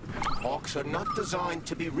tight. Hawks are not designed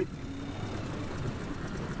to be ridden.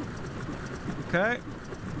 Okay.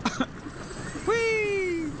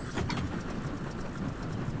 Whee!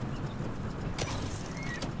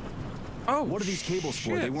 Oh, what are these cables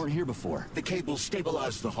for? They weren't here before. The cables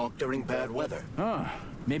stabilize the Hawk during bad weather.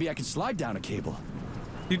 Maybe I can slide down a cable.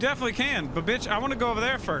 You definitely can, but bitch, I want to go over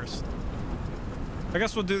there first. I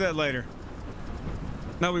guess we'll do that later.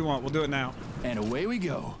 No, we won't. We'll do it now. And away we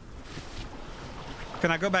go.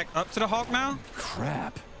 Can I go back up to the Hawk now?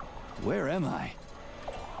 Crap. Where am I?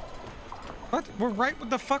 What? We're right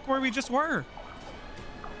with the fuck where we just were.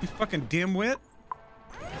 You fucking dimwit.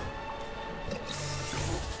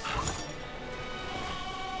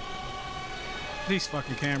 These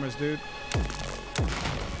fucking cameras, dude.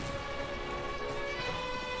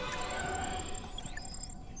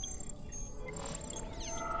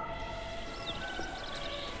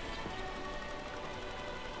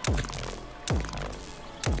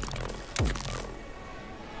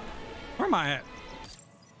 Where am I at?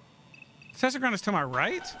 Testing ground is to my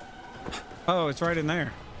right? Oh, it's right in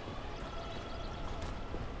there.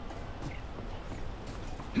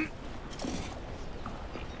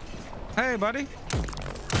 Hey, buddy.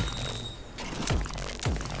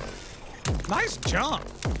 Nice jump.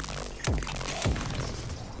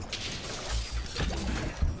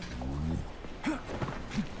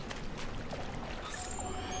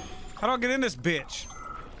 How do I get in this bitch?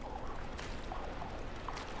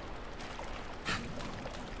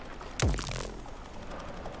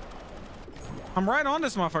 I'm right on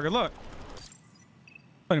this motherfucker, look.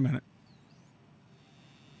 Wait a minute.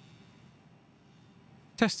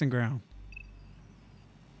 Testing ground.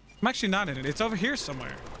 I'm actually not in it. It's over here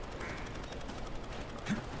somewhere.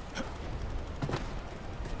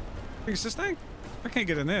 Is this thing? I can't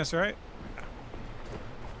get in this, right?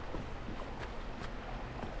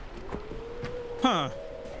 Huh.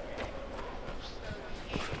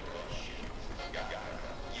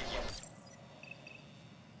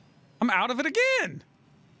 I'm out of it again.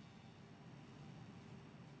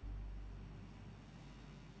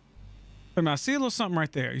 Wait a minute, I see a little something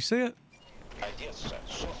right there. You see it? A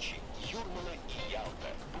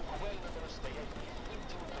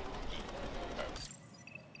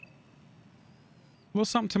little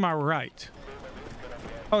something to my right.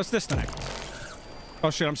 Oh, it's this thing. Oh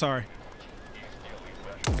shit, I'm sorry.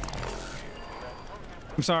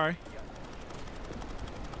 I'm sorry.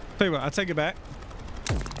 Tell you what, I'll take it back.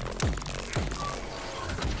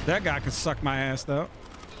 That guy can suck my ass, though.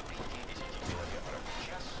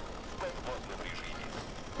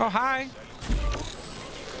 Oh, hi.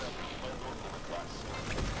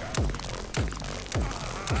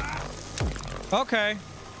 Okay.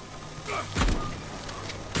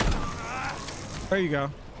 There you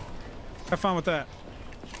go. Have fun with that.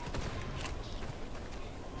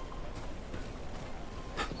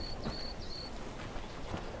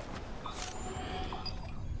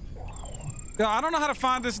 Yo, I don't know how to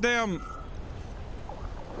find this damn...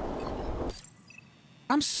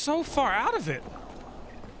 I'm so far out of it.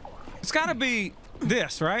 It's gotta be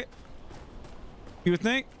this, right? You would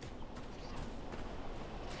think?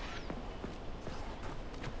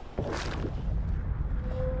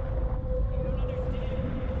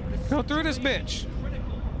 Go through this bitch.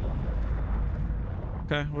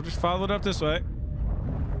 Okay, we'll just follow it up this way.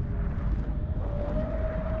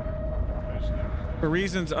 For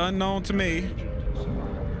reasons unknown to me.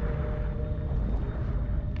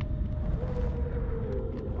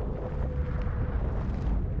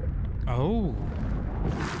 Oh.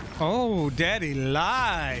 Oh, daddy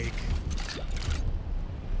like.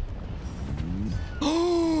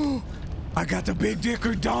 Oh, I got the big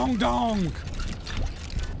dicker dong dong.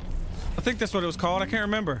 I think that's what it was called. I can't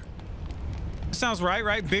remember. Sounds right,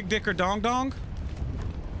 right? Big dicker dong dong.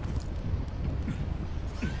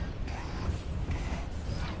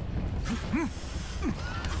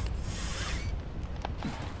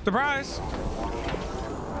 Surprise!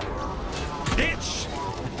 Bitch!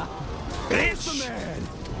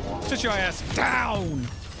 Bitch! Sit your ass down!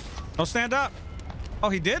 Don't stand up. Oh,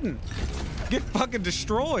 he didn't. Get fucking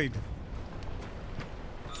destroyed.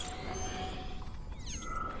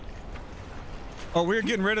 Oh, we're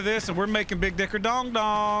getting rid of this and we're making big dicker dong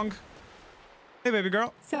dong. Hey, baby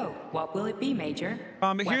girl. So, what will it be, Major?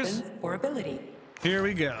 Weapons or ability? Here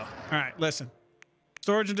we go. All right, listen.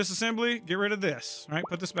 Storage and disassembly, get rid of this. All right,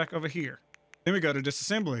 put this back over here. Then we go to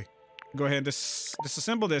disassembly. Go ahead and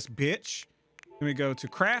disassemble this, bitch. Then we go to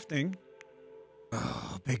crafting.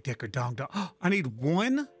 Oh, big dicker dong dong. Oh, I need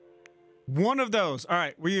one of those. All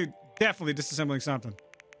right, we're definitely disassembling something.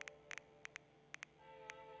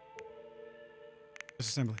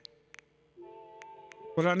 Disassembly.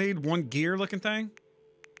 What do I need? One gear looking thing?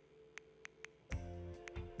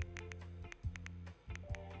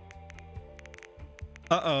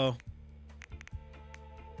 Uh-oh.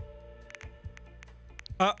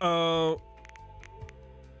 Uh-oh.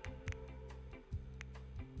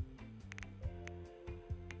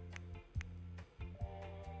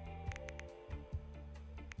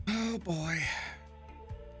 Oh, boy. I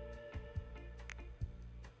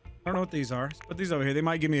don't know what these are. Let's put these over here. They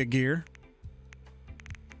might give me a gear.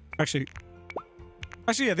 Actually,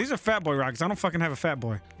 yeah, these are Fat Boy rockets. I don't fucking have a Fat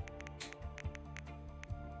Boy.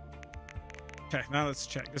 Okay, now let's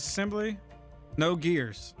check. Disassembly. No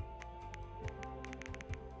gears.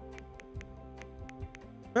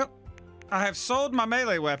 Well, I have sold my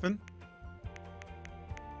melee weapon.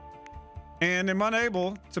 And am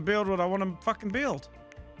unable to build what I want to fucking build.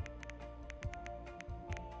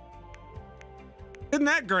 Isn't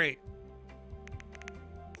that great?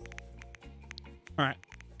 All right.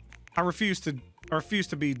 I refuse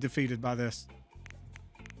to be defeated by this.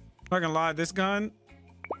 I'm not gonna lie, this gun,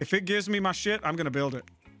 if it gives me my shit, I'm gonna build it.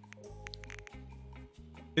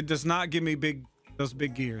 It does not give me those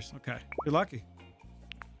big gears. Okay, you're lucky.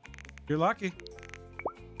 You're lucky.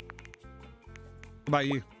 What about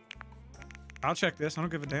you? I'll check this. I don't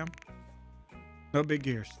give a damn. No big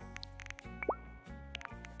gears.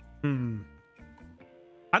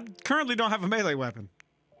 I currently don't have a melee weapon.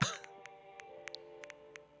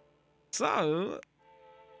 So,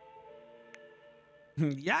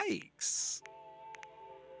 yikes.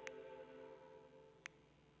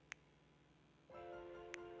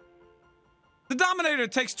 The Dominator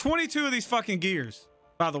takes 22 of these fucking gears,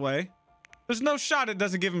 by the way. There's no shot it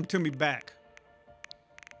doesn't give them to me back.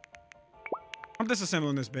 I'm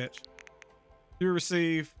disassembling this bitch. You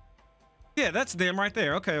receive. Yeah, that's them right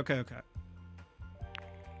there. Okay, okay, okay.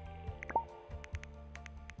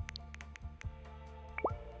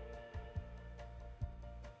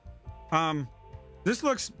 This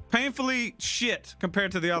looks painfully shit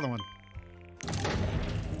compared to the other one.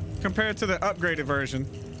 Compared to the upgraded version.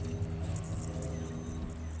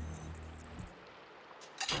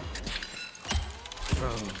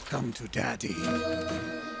 Oh, come to daddy.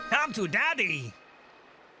 Come to daddy.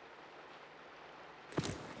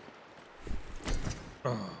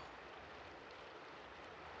 Oh.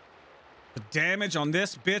 The damage on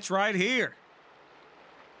this bitch right here.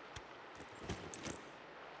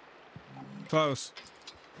 Close.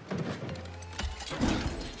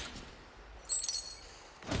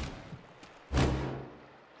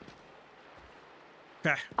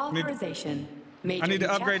 Okay. Authorization. Major I need to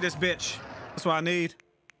check. upgrade this bitch. That's what I need.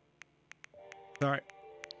 All right.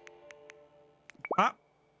 Ah.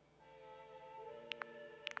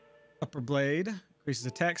 Upper blade. Increases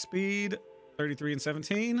attack speed. 33 and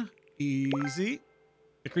 17. Easy.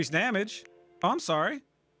 Increase damage. Oh, I'm sorry.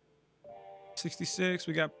 66.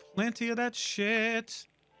 We got plenty of that shit.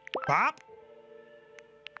 Pop.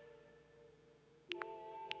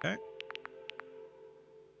 Okay.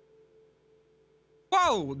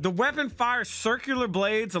 Whoa! The weapon fires circular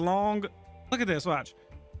blades along. Look at this. Watch.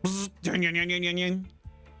 Killing an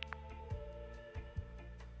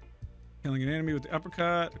enemy with the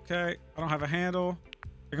uppercut. Okay. I don't have a handle.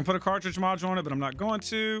 I can put a cartridge module on it, but I'm not going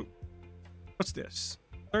to. What's this?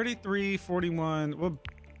 33, 41. Well,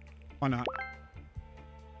 why not?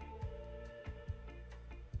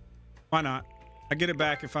 Why not? I get it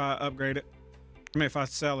back if I upgrade it. I mean, if I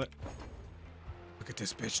sell it. Look at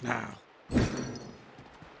this bitch now.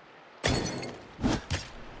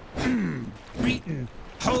 Beaten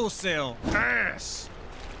wholesale ass.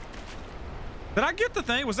 Did I get the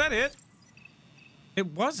thing? Was that it? It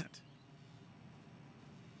wasn't.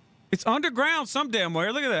 It's underground some damn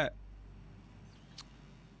way. Look at that.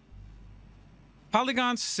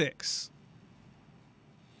 Polygon 6.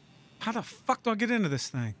 How the fuck do I get into this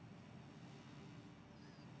thing?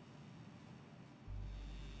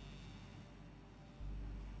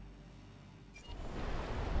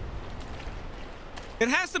 It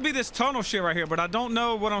has to be this tunnel shit right here, but I don't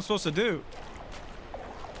know what I'm supposed to do.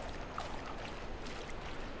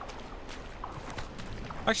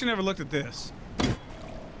 I actually never looked at this.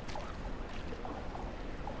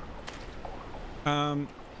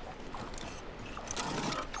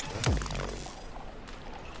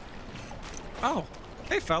 Oh,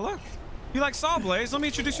 hey fella. You like saw blades? Let me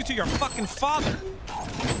introduce you to your fucking father.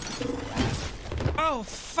 Oh,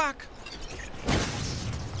 fuck.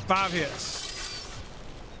 5 hits.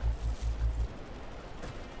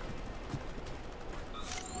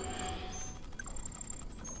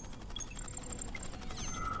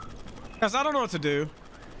 Guys, I don't know what to do.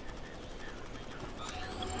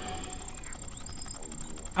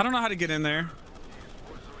 I don't know how to get in there.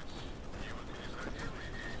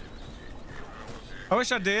 I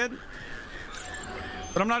wish I did.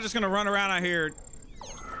 But I'm not just gonna run around out here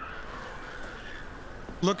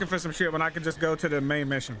looking for some shit when I could just go to the main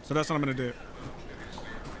mission. So that's what I'm gonna do.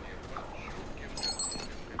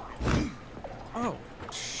 Oh,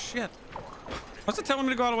 shit. What's it telling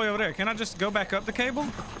me to go all the way over there? Can I just go back up the cable?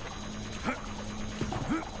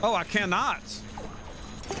 Oh, I cannot.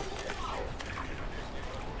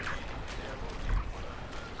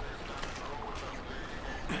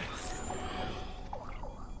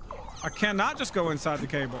 I cannot just go inside the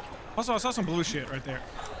cable. Also, I saw some blue shit right there.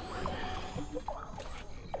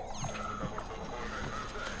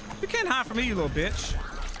 You can't hide from me, you little bitch.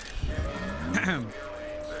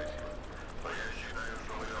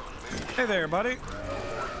 Hey there, buddy.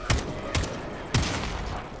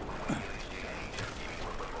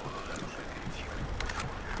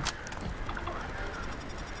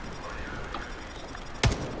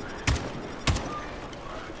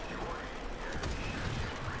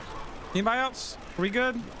 Anybody else? Are we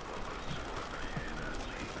good?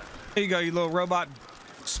 Here you go, you little robot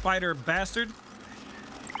spider bastard.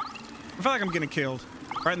 I feel like I'm getting killed.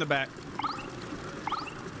 Right in the back.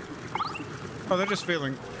 Oh, they're just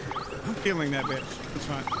healing that bitch. It's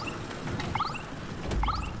fine.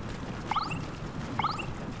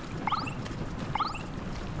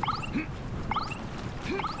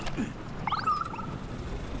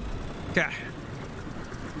 Okay.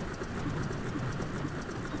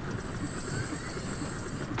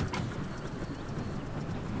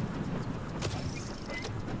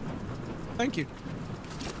 Thank you.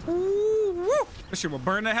 Ooh, woo. This shit will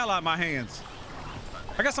burn the hell out of my hands.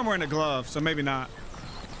 I guess I'm wearing a glove, so maybe not.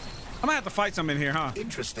 I might have to fight some in here, huh?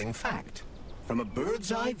 Interesting fact. From a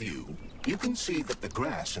bird's eye view, you can see that the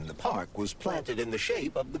grass in the park was planted in the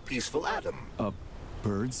shape of the peaceful atom. A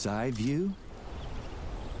bird's eye view?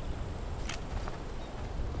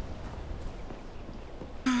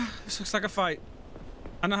 This looks like a fight.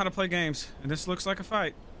 I know how to play games, and this looks like a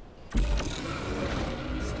fight.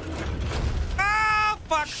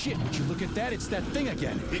 Fuck. Shit, would you look at that? It's that thing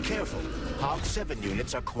again. Be careful. Hog 7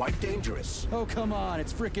 units are quite dangerous. Oh, come on.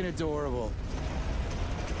 It's freaking adorable.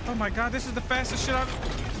 Oh my god, this is the fastest shit I've...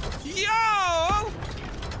 Yo!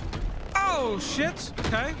 Oh, shit.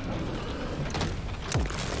 Okay.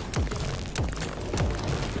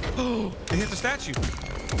 Oh, they hit the statue.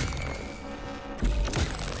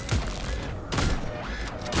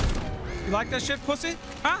 You like that shit, pussy?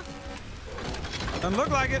 Huh? Doesn't look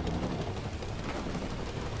like it.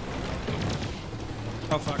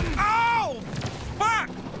 Oh, fuck. Oh, fuck!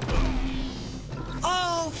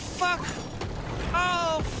 Oh, fuck!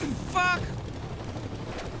 Oh, fuck!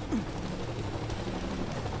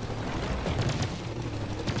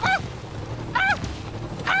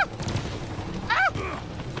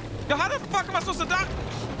 Yo, how the fuck am I supposed to die?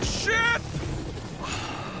 Shit!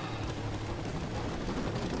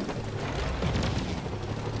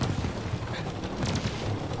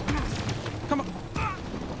 Come on.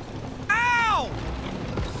 Ow!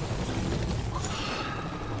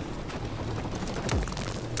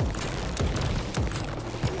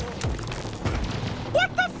 What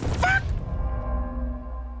the fuck?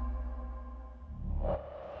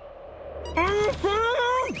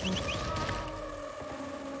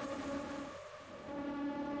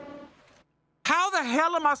 How the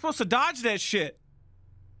hell am I supposed to dodge that shit?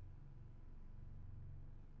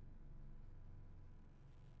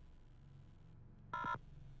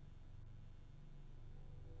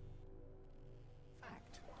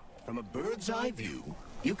 From a bird's eye view,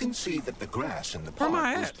 you can see that the grass in the Where am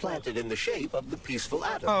I park was at? planted in the shape of the peaceful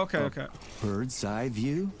atom. Oh, okay, okay. Bird's eye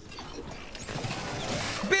view?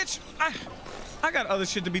 Bitch, I got other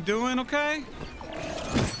shit to be doing, okay?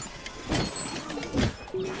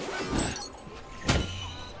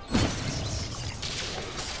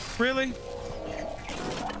 Really?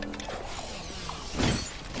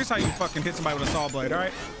 Here's how you fucking hit somebody with a saw blade, all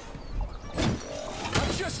right?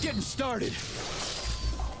 I'm just getting started.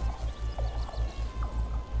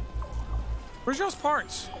 Where's y'all's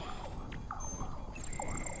parts?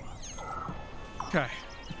 Okay.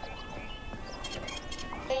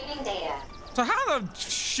 Saving data. So how the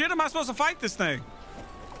shit am I supposed to fight this thing?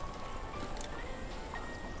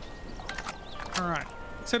 All right,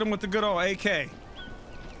 let's hit him with the good old AK.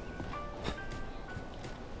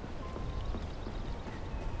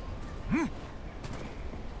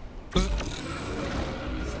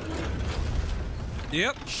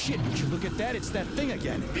 Yep. Shit, would you look at that? It's that thing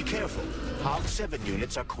again. Be careful. Hog 7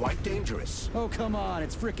 units are quite dangerous. Oh, come on.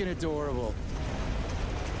 It's freaking adorable.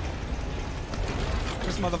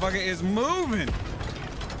 This motherfucker is moving.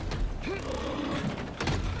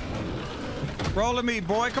 Roll at me,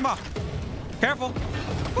 boy. Come on. Careful.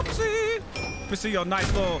 Whoopsie. Let me see your nice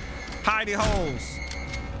little hidey holes.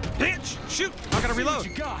 Bitch, shoot. I gotta reload. What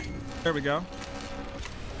you got? There we go.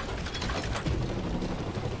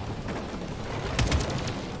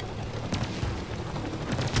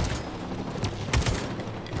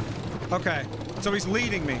 Okay, so he's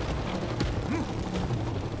leading me.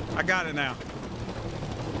 I got it now.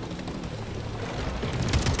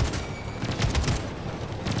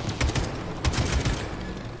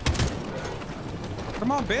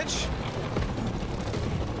 Come on, bitch.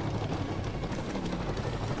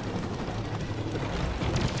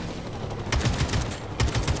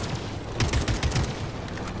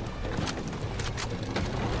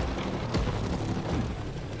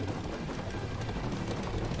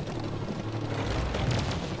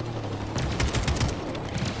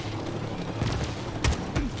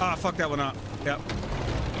 Ah, fuck that one up. Yep.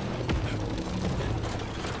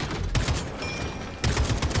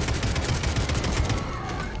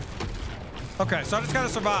 Okay, so I just gotta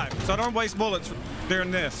survive. So I don't waste bullets during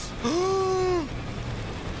this. Oh,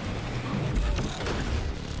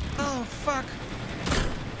 fuck.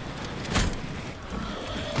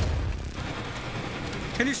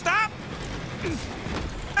 Can you stop?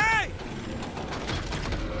 Hey!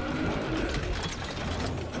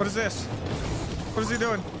 What is this? What is he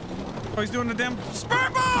doing? Oh, he's doing the damn spur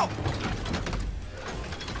ball!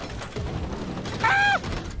 Ah!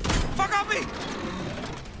 Fuck off me!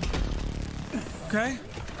 Okay.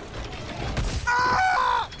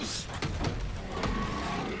 Ah!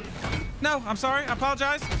 No, I'm sorry. I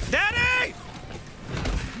apologize. Daddy!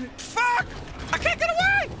 Fuck! I can't get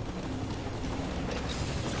away!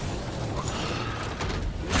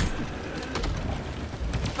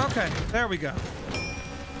 Okay, there we go.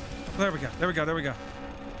 There we go. There we go. There we go.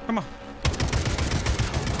 Come on.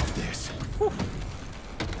 This. Whew.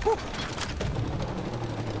 Whew.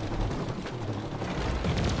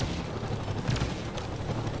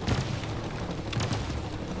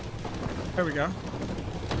 There we go.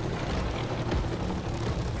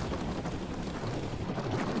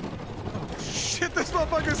 Oh, shit, this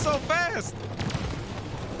motherfucker's so fast.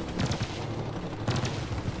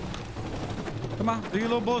 Come on, do your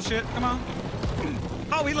little bullshit. Come on.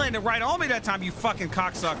 Oh, he landed right on me that time, you fucking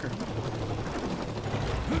cocksucker.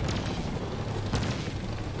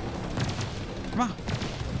 Come on.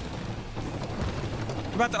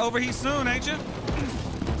 You're about to overheat soon, ain't you?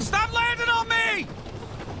 Stop landing on me!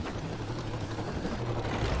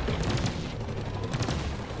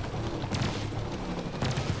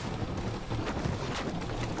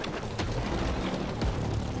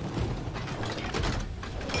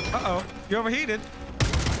 Uh-oh. You overheated.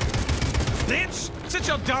 Bitch! Sit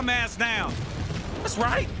your dumb ass down. That's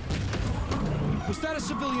right. Was that a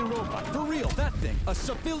civilian robot? For real, that thing. A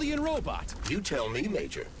civilian robot. You tell me,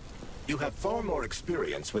 Major. You have far more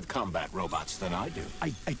experience with combat robots than I do.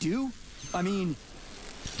 I do? I mean,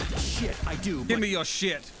 shit, I do. Give me your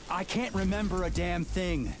shit. I can't remember a damn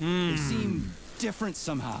thing. They seem different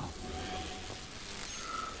somehow.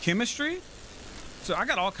 Chemistry? So I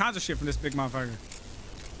got all kinds of shit from this big motherfucker.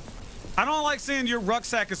 I don't like seeing your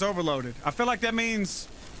rucksack is overloaded. I feel like that means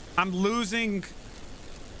I'm losing.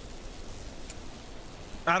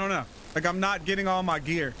 I don't know. Like I'm not getting all my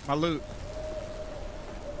gear, my loot.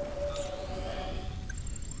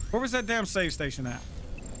 Where was that damn save station at?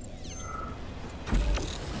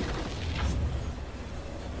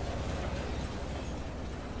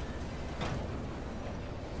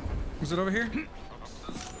 Was it over here?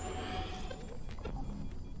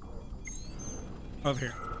 Over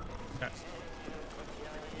here. Okay.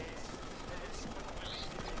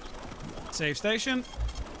 Save station.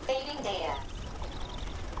 Saving data.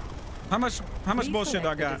 How much bullshit do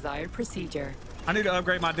I got? Desired procedure. I need to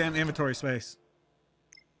upgrade my damn inventory space.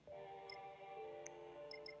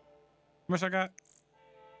 How much I got?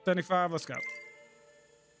 75. Let's go.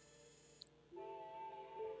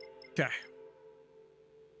 Okay.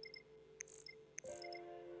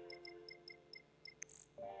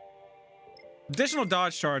 Additional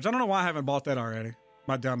dodge charge. I don't know why I haven't bought that already.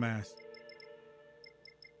 My dumb ass.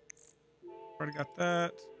 Already got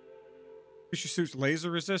that. Future suits laser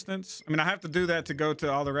resistance. I mean, I have to do that to go to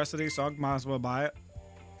all the rest of these, so I might as well buy it.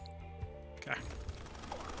 Okay.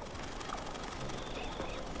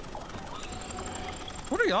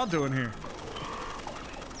 What are y'all doing here?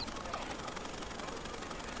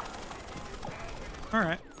 All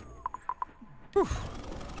right. Whew.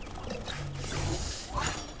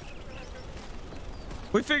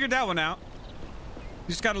 We figured that one out. You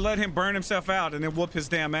just got to let him burn himself out and then whoop his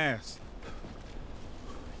damn ass.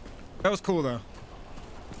 That was cool, though.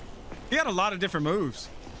 He had a lot of different moves.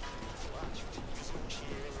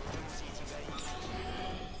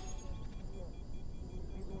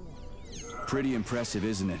 Pretty impressive,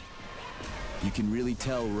 isn't it? You can really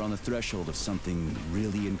tell we're on the threshold of something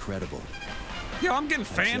really incredible. Yo, I'm getting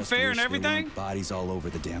fanfare and everything. Bodies all over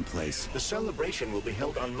the damn place. The celebration will be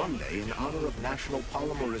held on Monday in honor of National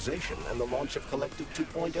Polymerization and the launch of Collective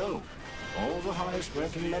 2.0. All the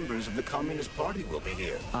highest-ranking members of the Communist Party will be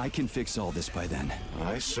here. I can fix all this by then.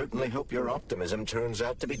 I certainly hope your optimism turns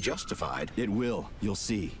out to be justified. It will. You'll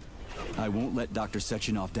see. I won't let Dr.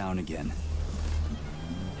 Sechenov down again.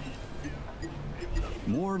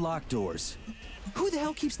 More locked doors. Who the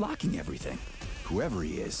hell keeps locking everything? Whoever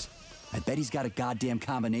he is. I bet he's got a goddamn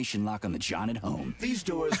combination lock on the John at home. These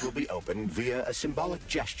doors will be opened via a symbolic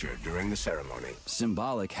gesture during the ceremony.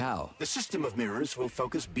 Symbolic how? The system of mirrors will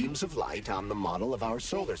focus beams of light on the model of our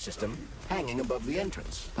solar system hanging above the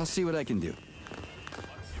entrance. I'll see what I can do.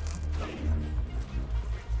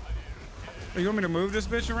 You want me to move this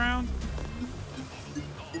bitch around?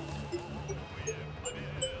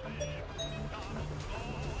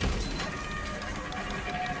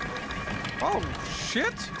 Oh,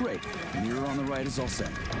 shit. Great. Mirror on the right is all set.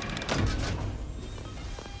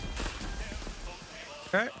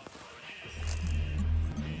 Okay.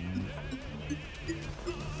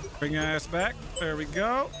 Bring your ass back. There we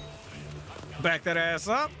go. Back that ass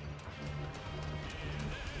up.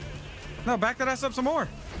 No, back that ass up some more.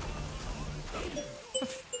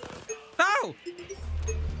 No!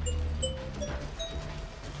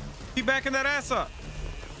 Keep backing that ass up.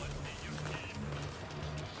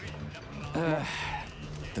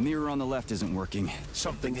 The mirror on the left isn't working.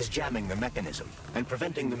 Something is jamming the mechanism and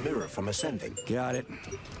preventing the mirror from ascending. Got it.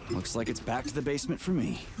 Looks like it's back to the basement for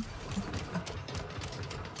me.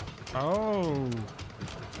 Oh.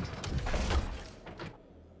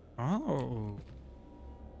 Oh.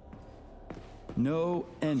 No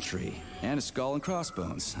entry. And a skull and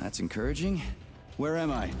crossbones. That's encouraging. Where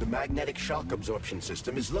am I? The magnetic shock absorption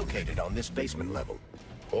system is located on this basement level.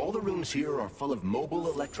 All the rooms here are full of mobile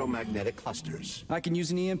electromagnetic clusters. I can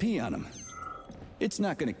use an EMP on them. It's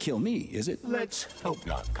not gonna kill me, is it? Let's hope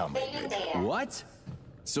not, Comrade. What?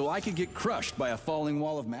 So I could get crushed by a falling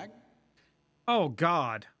wall of mag? Oh,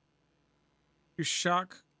 God. You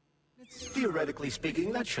shock? Theoretically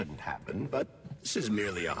speaking, that shouldn't happen, but this is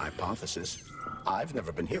merely a hypothesis. I've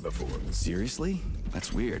never been here before. Seriously?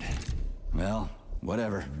 That's weird. Well,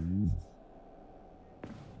 whatever.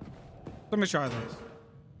 Let me try this.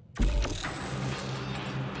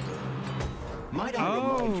 Might I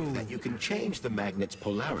remind you that you can change the magnet's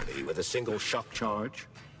polarity with a single shock charge?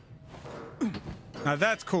 Now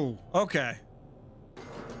that's cool. Okay.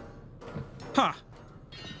 Huh.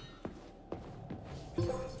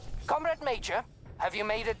 Comrade Major, have you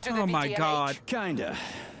made it to the Oh my VTMH? God. Kinda.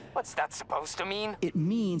 What's that supposed to mean? It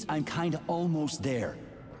means I'm kinda almost there.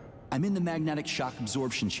 I'm in the magnetic shock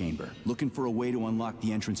absorption chamber, looking for a way to unlock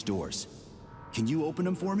the entrance doors. Can you open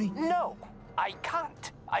them for me? No, I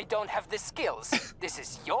can't. I don't have the skills. This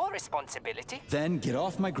is your responsibility. Then get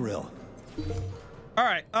off my grill. All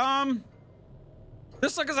right.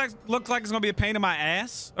 This looks like it's gonna be a pain in my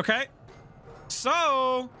ass. Okay.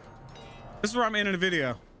 So this is where I'm ending the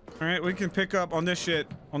video. All right, we can pick up on this shit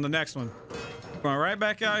on the next one. Going right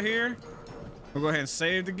back out here. We'll go ahead and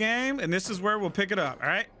save the game, and this is where we'll pick it up. All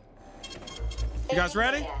right. You guys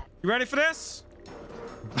ready? You ready for this?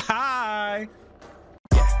 Bye.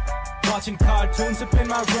 Watching cartoons up in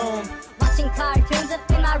my room. Watching cartoons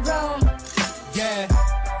up in my room. Yeah.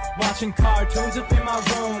 Watching cartoons up in my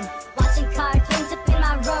room. Watching cartoons up in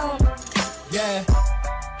my room. Yeah.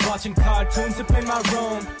 Watching cartoons up in my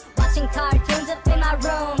room. Watching cartoons up in my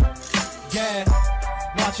room. Yeah.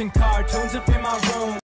 Watching cartoons up in my room.